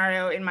case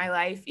scenario in my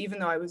life, even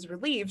though I was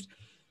relieved.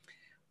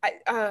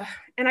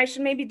 And I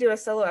should maybe do a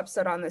solo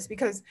episode on this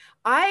because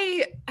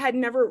I had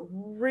never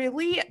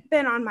really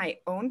been on my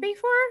own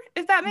before,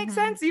 if that makes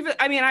sense.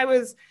 I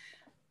was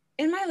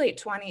in my late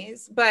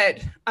 20s,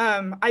 but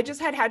I just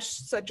had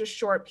such a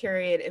short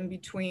period in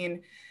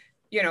between,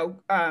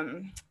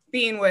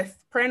 being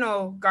with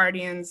parental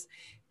guardians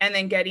and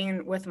then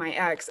getting with my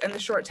ex. And the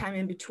short time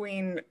in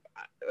between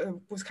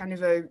was kind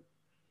of a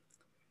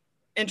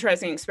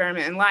interesting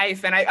experiment in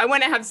life. And I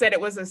wouldn't have said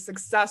it was a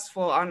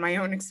successful on my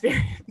own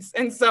experience.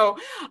 And so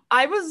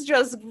I was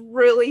just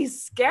really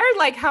scared.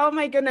 Like, how am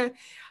I going to,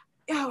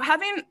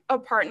 having a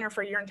partner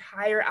for your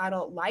entire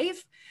adult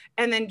life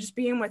and then just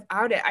being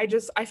without it,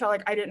 I felt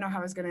like I didn't know how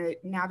I was going to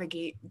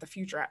navigate the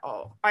future at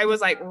all. I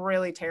was like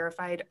really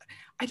terrified.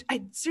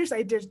 I seriously,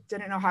 I just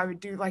didn't know how I would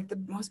do like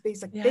the most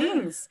basic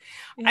things.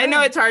 I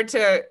know it's hard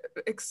to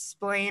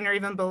explain or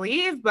even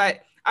believe,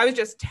 but I was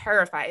just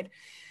terrified.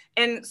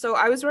 And so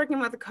I was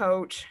working with a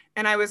coach,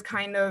 and I was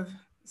kind of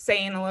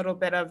saying a little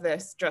bit of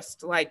this,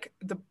 just like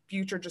the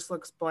future just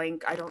looks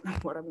blank. I don't know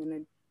what I'm going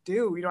to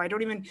do. I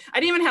didn't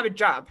even have a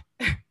job.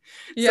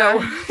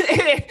 So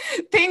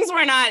things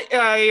were not,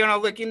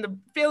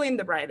 feeling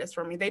the brightest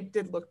for me. They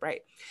did look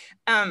bright.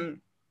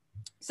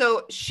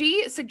 So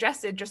she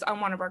suggested just on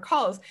one of our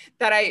calls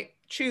that I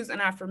choose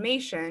an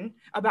affirmation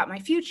about my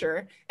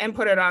future and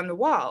put it on the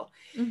wall.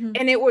 Mm-hmm.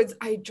 And it was,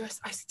 I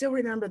still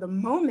remember the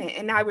moment,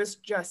 and I was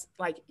just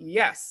like,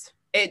 yes,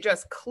 it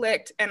just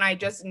clicked. And I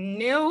just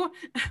knew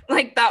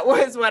like that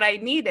was what I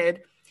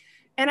needed.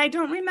 And I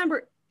don't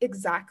remember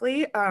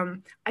exactly.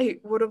 I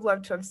would have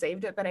loved to have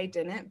saved it, but I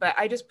didn't. But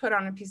I just put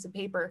on a piece of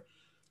paper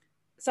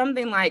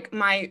something like,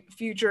 my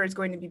future is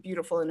going to be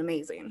beautiful and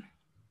amazing.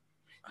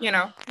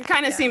 It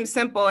kind of seems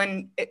simple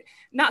and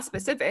not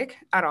specific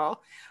at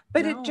all,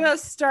 but it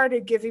just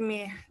started giving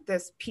me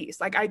this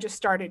peace. Like I just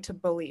started to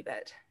believe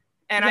it.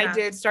 And I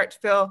did start to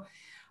feel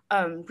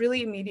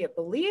really immediate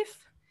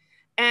belief.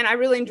 And I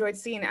really enjoyed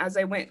seeing as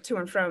I went to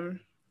and from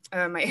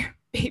my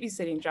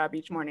babysitting job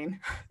each morning.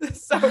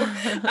 So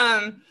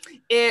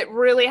it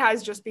really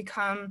has just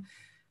become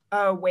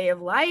a way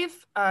of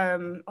life.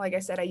 Like I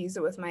said, I use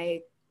it with my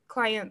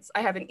clients.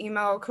 I have an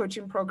email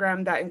coaching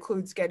program that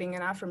includes getting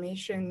an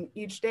affirmation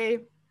each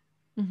day.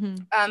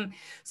 Mm-hmm.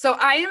 So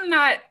I am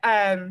not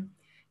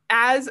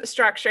as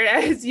structured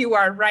as you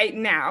are right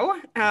now.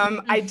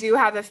 I do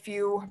have a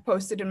few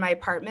posted in my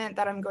apartment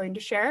that I'm going to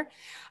share.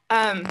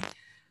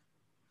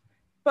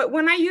 But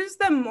when I use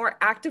them more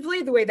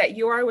actively, the way that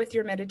you are with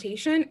your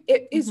meditation,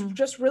 it is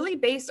just really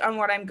based on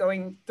what I'm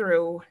going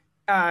through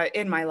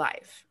in my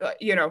life.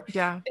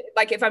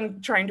 Like if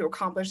I'm trying to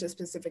accomplish a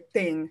specific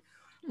thing.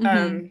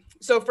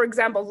 So for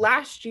example,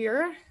 last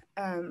year,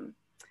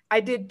 I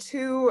did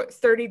 2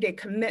 30-day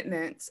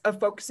commitments of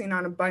focusing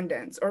on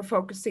abundance or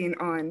focusing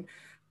on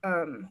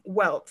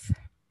wealth.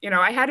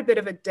 I had a bit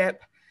of a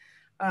dip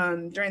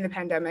during the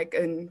pandemic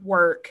and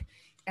work,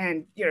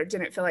 and,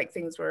 didn't feel like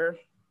things were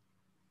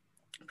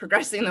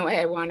progressing the way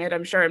I wanted.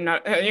 I'm sure I'm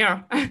not,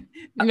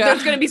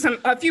 there's going to be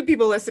a few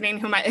people listening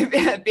who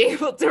might be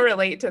able to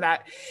relate to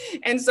that.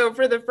 And so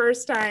for the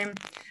first time,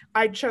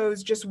 I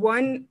chose just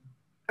one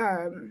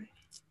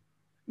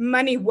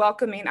money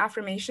welcoming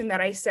affirmation that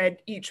I said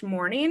each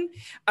morning.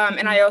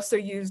 And I also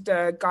used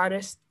a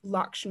Goddess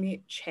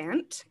Lakshmi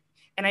chant,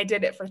 and I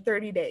did it for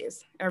 30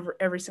 days,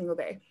 every single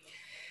day.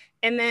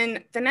 And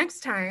then the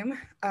next time,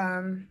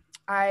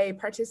 I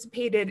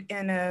participated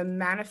in a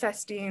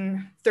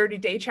manifesting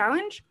 30-day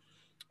challenge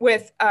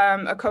with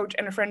a coach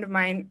and a friend of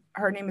mine.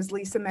 Her name is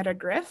Lisa Meta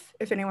Griff,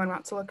 if anyone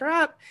wants to look her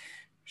up.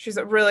 She's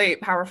a really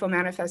powerful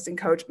manifesting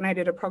coach, and I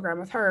did a program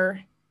with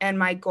her. And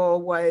my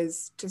goal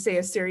was to say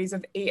a series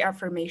of 8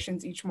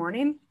 affirmations each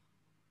morning.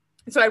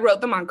 So I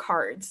wrote them on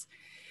cards,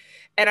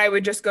 and I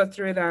would just go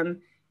through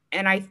them.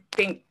 And I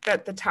think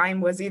that the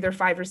time was either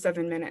 5 or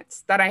 7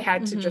 minutes that I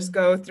had to just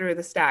go through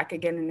the stack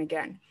again and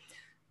again.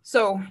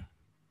 So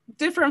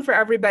different for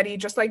everybody,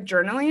 just like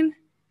journaling,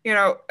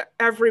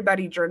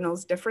 everybody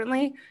journals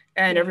differently,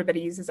 and everybody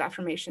uses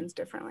affirmations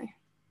differently.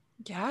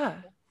 Yeah.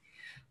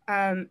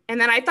 And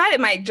then I thought it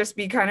might just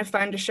be kind of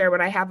fun to share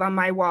what I have on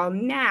my wall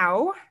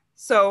now.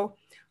 So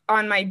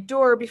on my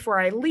door before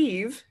I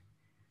leave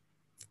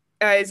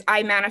is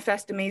I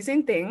manifest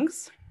amazing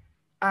things.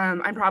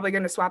 I'm probably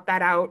going to swap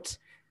that out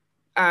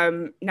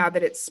now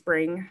that it's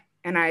spring,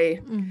 and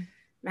I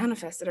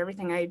manifested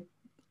everything I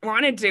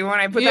wanted to when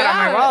I put that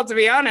on my wall, to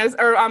be honest,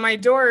 or on my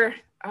door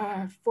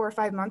 4 or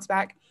 5 months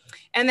back.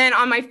 And then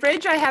on my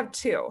fridge, I have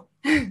 2.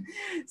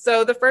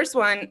 So the first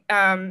one,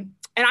 and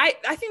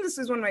I think this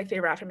is one of my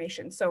favorite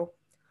affirmations. So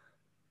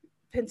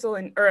pencil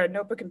and or a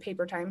notebook and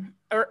paper time,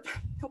 or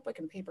notebook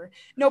and pen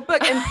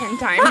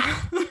time.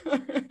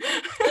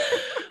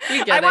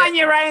 I want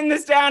you writing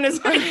this down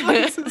as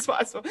much as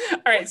possible.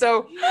 All right.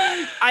 So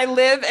I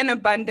live an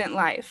abundant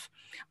life.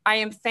 I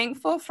am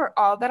thankful for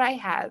all that I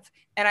have,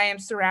 and I am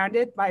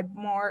surrounded by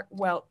more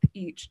wealth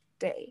each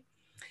day.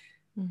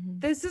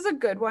 This is a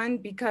good one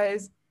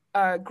because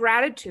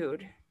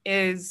gratitude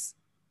is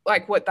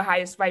like what the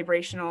highest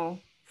vibrational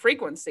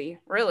frequency,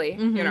 really,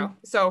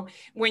 So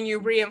when you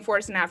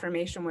reinforce an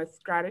affirmation with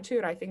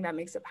gratitude, I think that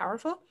makes it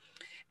powerful.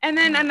 And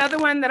then another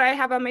one that I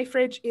have on my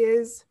fridge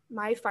is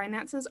my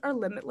finances are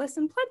limitless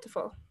and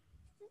plentiful.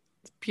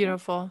 It's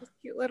beautiful.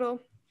 Cute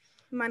little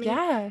money.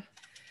 Yeah.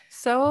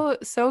 So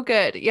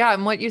good. Yeah.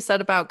 And what you said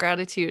about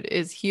gratitude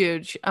is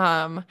huge.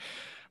 I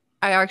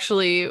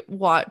actually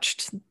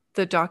watched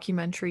the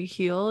documentary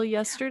Heal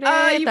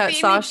yesterday that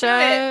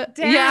Sasha.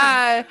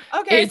 Yeah.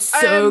 Okay. It's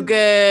so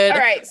good. All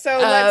right. So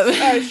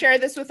let's share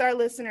this with our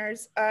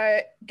listeners.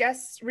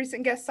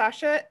 Recent guest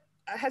Sasha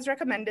has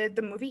recommended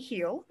the movie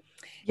Heal.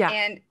 Yeah.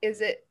 And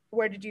is it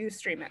where did you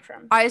stream it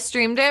from? I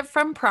streamed it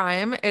from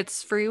Prime.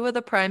 It's free with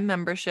a Prime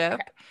membership.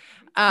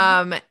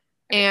 Okay.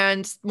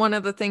 And one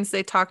of the things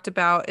they talked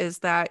about is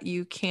that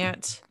you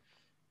can't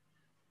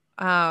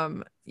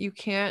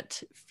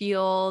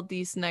feel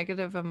these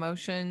negative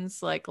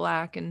emotions like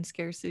lack and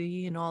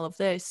scarcity and all of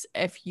this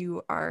if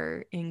you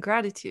are in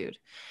gratitude.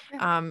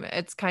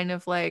 It's kind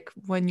of like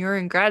when you're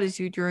in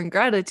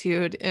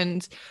gratitude,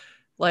 and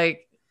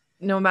like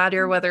no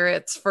matter whether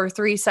it's for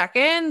 3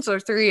 seconds or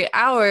 3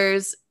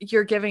 hours,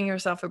 you're giving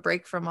yourself a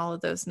break from all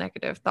of those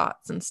negative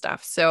thoughts and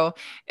stuff. So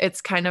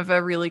it's kind of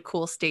a really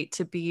cool state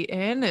to be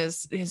in,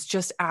 is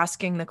just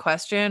asking the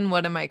question,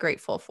 what am I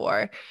grateful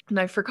for? And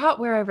I forgot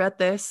where I read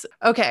this.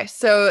 Okay,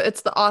 so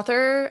it's the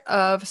author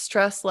of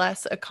Stress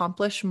Less,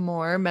 Accomplish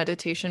More,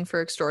 Meditation for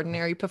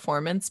Extraordinary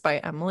Performance by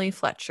Emily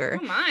Fletcher.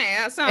 Oh my,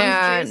 that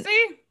sounds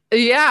juicy.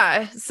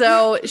 Yeah.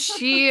 So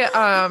she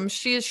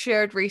has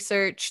shared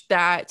research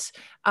that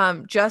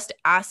just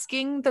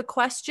asking the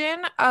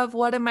question of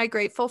what am I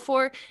grateful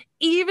for,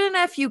 even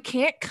if you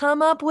can't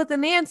come up with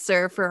an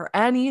answer for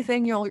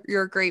anything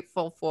you're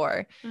grateful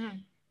for,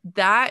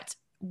 that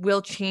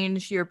will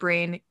change your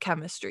brain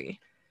chemistry.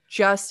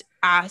 Just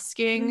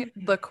asking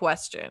the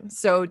question.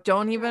 So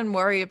don't even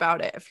worry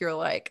about it if you're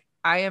like,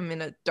 I am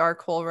in a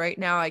dark hole right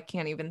now. I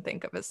can't even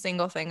think of a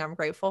single thing I'm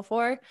grateful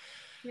for.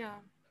 Yeah.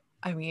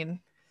 I mean,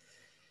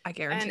 I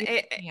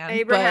guarantee. And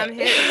Abraham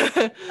Hicks,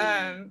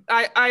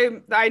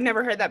 I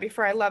never heard that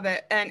before. I love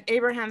it. And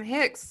Abraham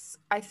Hicks,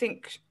 I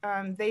think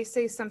they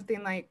say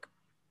something like,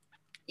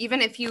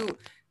 even if you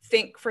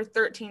think for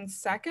 13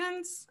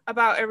 seconds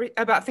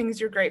about things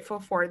you're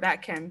grateful for,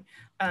 that can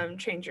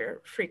change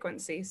your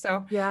frequency.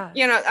 So I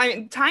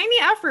mean, tiny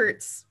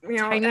efforts,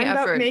 end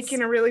up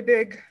making a really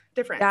big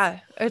difference.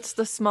 Yeah, it's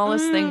the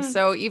smallest thing.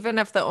 So even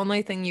if the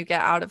only thing you get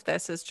out of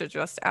this is to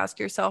just ask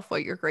yourself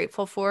what you're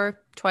grateful for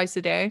twice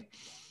a day,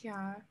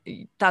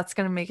 that's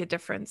going to make a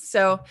difference.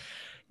 So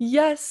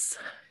yes.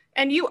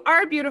 And you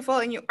are beautiful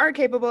and you are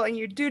capable and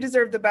you do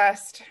deserve the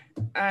best.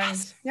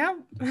 And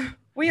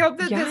we hope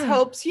that this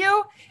helps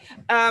you.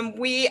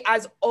 We,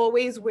 as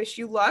always, wish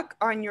you luck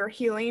on your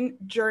healing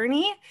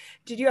journey.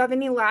 Did you have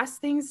any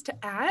last things to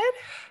add?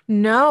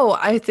 No,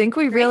 I think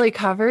we really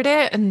covered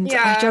it. And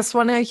I just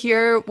want to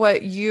hear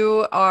what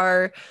you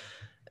are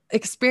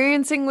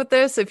experiencing with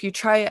this. If you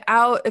try it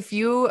out, if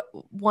you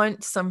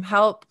want some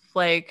help,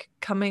 like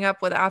coming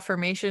up with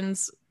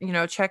affirmations,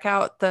 check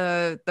out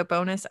the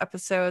bonus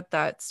episode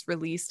that's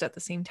released at the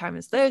same time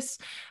as this.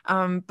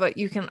 But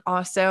you can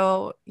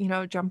also,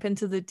 jump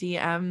into the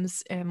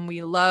DMs, and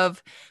we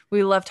love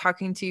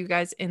talking to you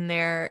guys in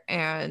there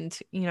and,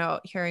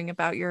 hearing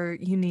about your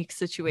unique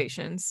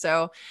situations.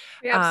 So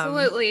we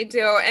absolutely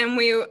do. And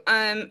we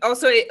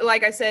also,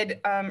 like I said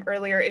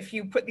earlier, if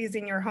you put these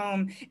in your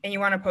home and you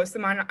want to post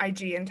them on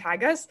IG and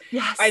tag us,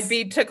 I'd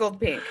be tickled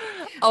pink.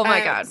 Oh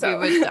my God, we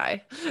would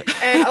die.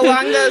 And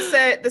along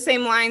the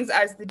same lines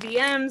as the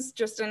DMs,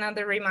 just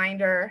another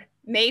reminder,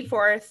 May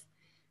 4th,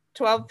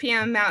 12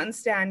 p.m. Mountain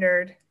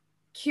Standard,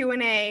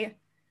 Q&A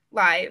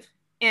live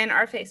in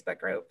our Facebook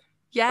group.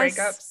 Yes.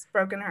 Breakups,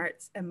 broken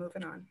hearts, and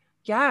moving on.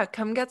 Yeah,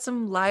 come get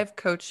some live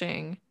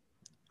coaching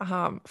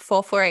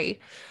for free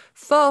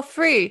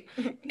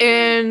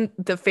in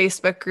the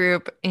Facebook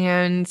group,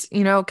 and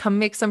come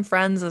make some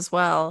friends as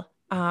well.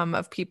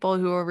 Of people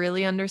who will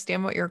really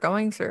understand what you're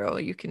going through.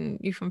 You can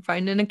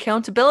find an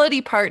accountability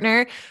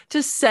partner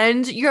to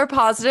send your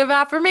positive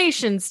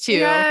affirmations to.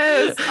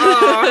 Yes.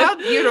 Oh, how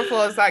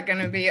beautiful is that going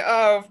to be?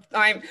 Oh,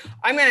 I'm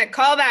going to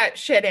call that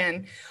shit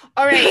in.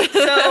 All right.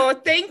 So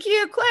thank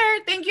you, Claire.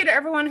 Thank you to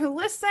everyone who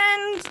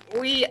listened.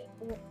 We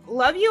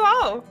love you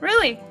all.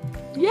 Really.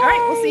 Yay. All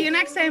right. We'll see you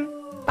next time.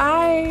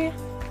 Bye.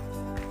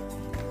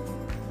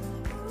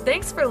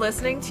 Thanks for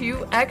listening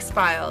to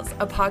X-Files,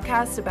 a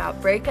podcast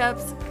about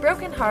breakups,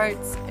 broken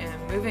hearts,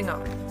 and moving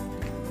on.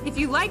 If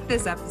you liked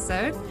this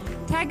episode,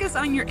 tag us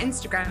on your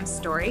Instagram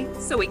story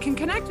so we can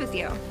connect with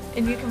you.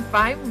 And you can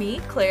find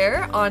me,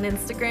 Claire, on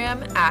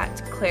Instagram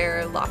at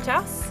Claire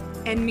Lofthouse.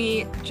 And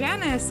me,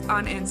 Janice,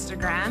 on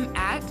Instagram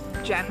at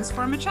Janice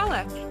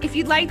Formicella. If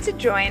you'd like to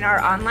join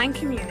our online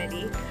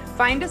community,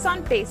 find us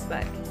on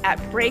Facebook at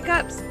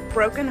Breakups,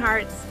 Broken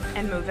Hearts,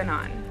 and Moving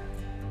On.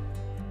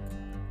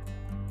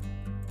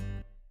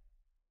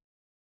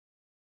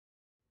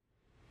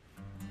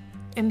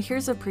 And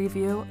here's a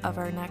preview of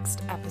our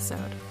next episode.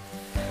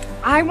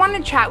 I want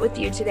to chat with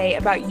you today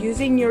about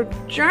using your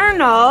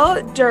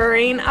journal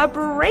during a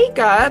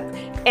breakup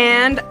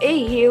and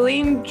a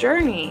healing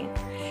journey.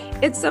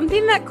 It's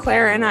something that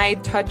Claire and I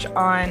touch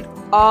on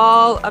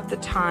all of the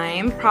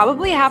time,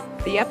 probably half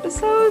the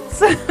episodes,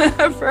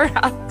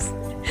 perhaps.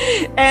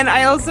 And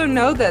I also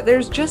know that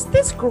there's just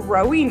this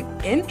growing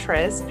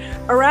interest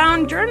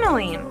around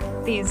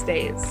journaling these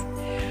days.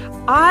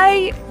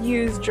 I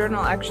use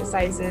journal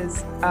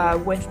exercises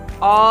with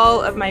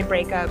all of my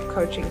breakup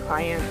coaching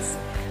clients.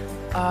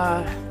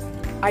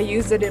 I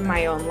use it in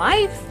my own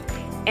life,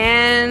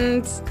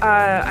 And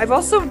I've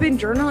also been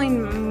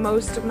journaling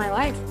most of my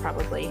life,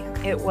 probably.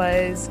 It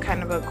was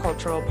kind of a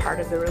cultural part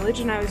of the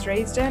religion I was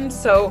raised in,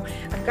 so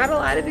I've got a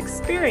lot of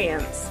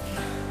experience.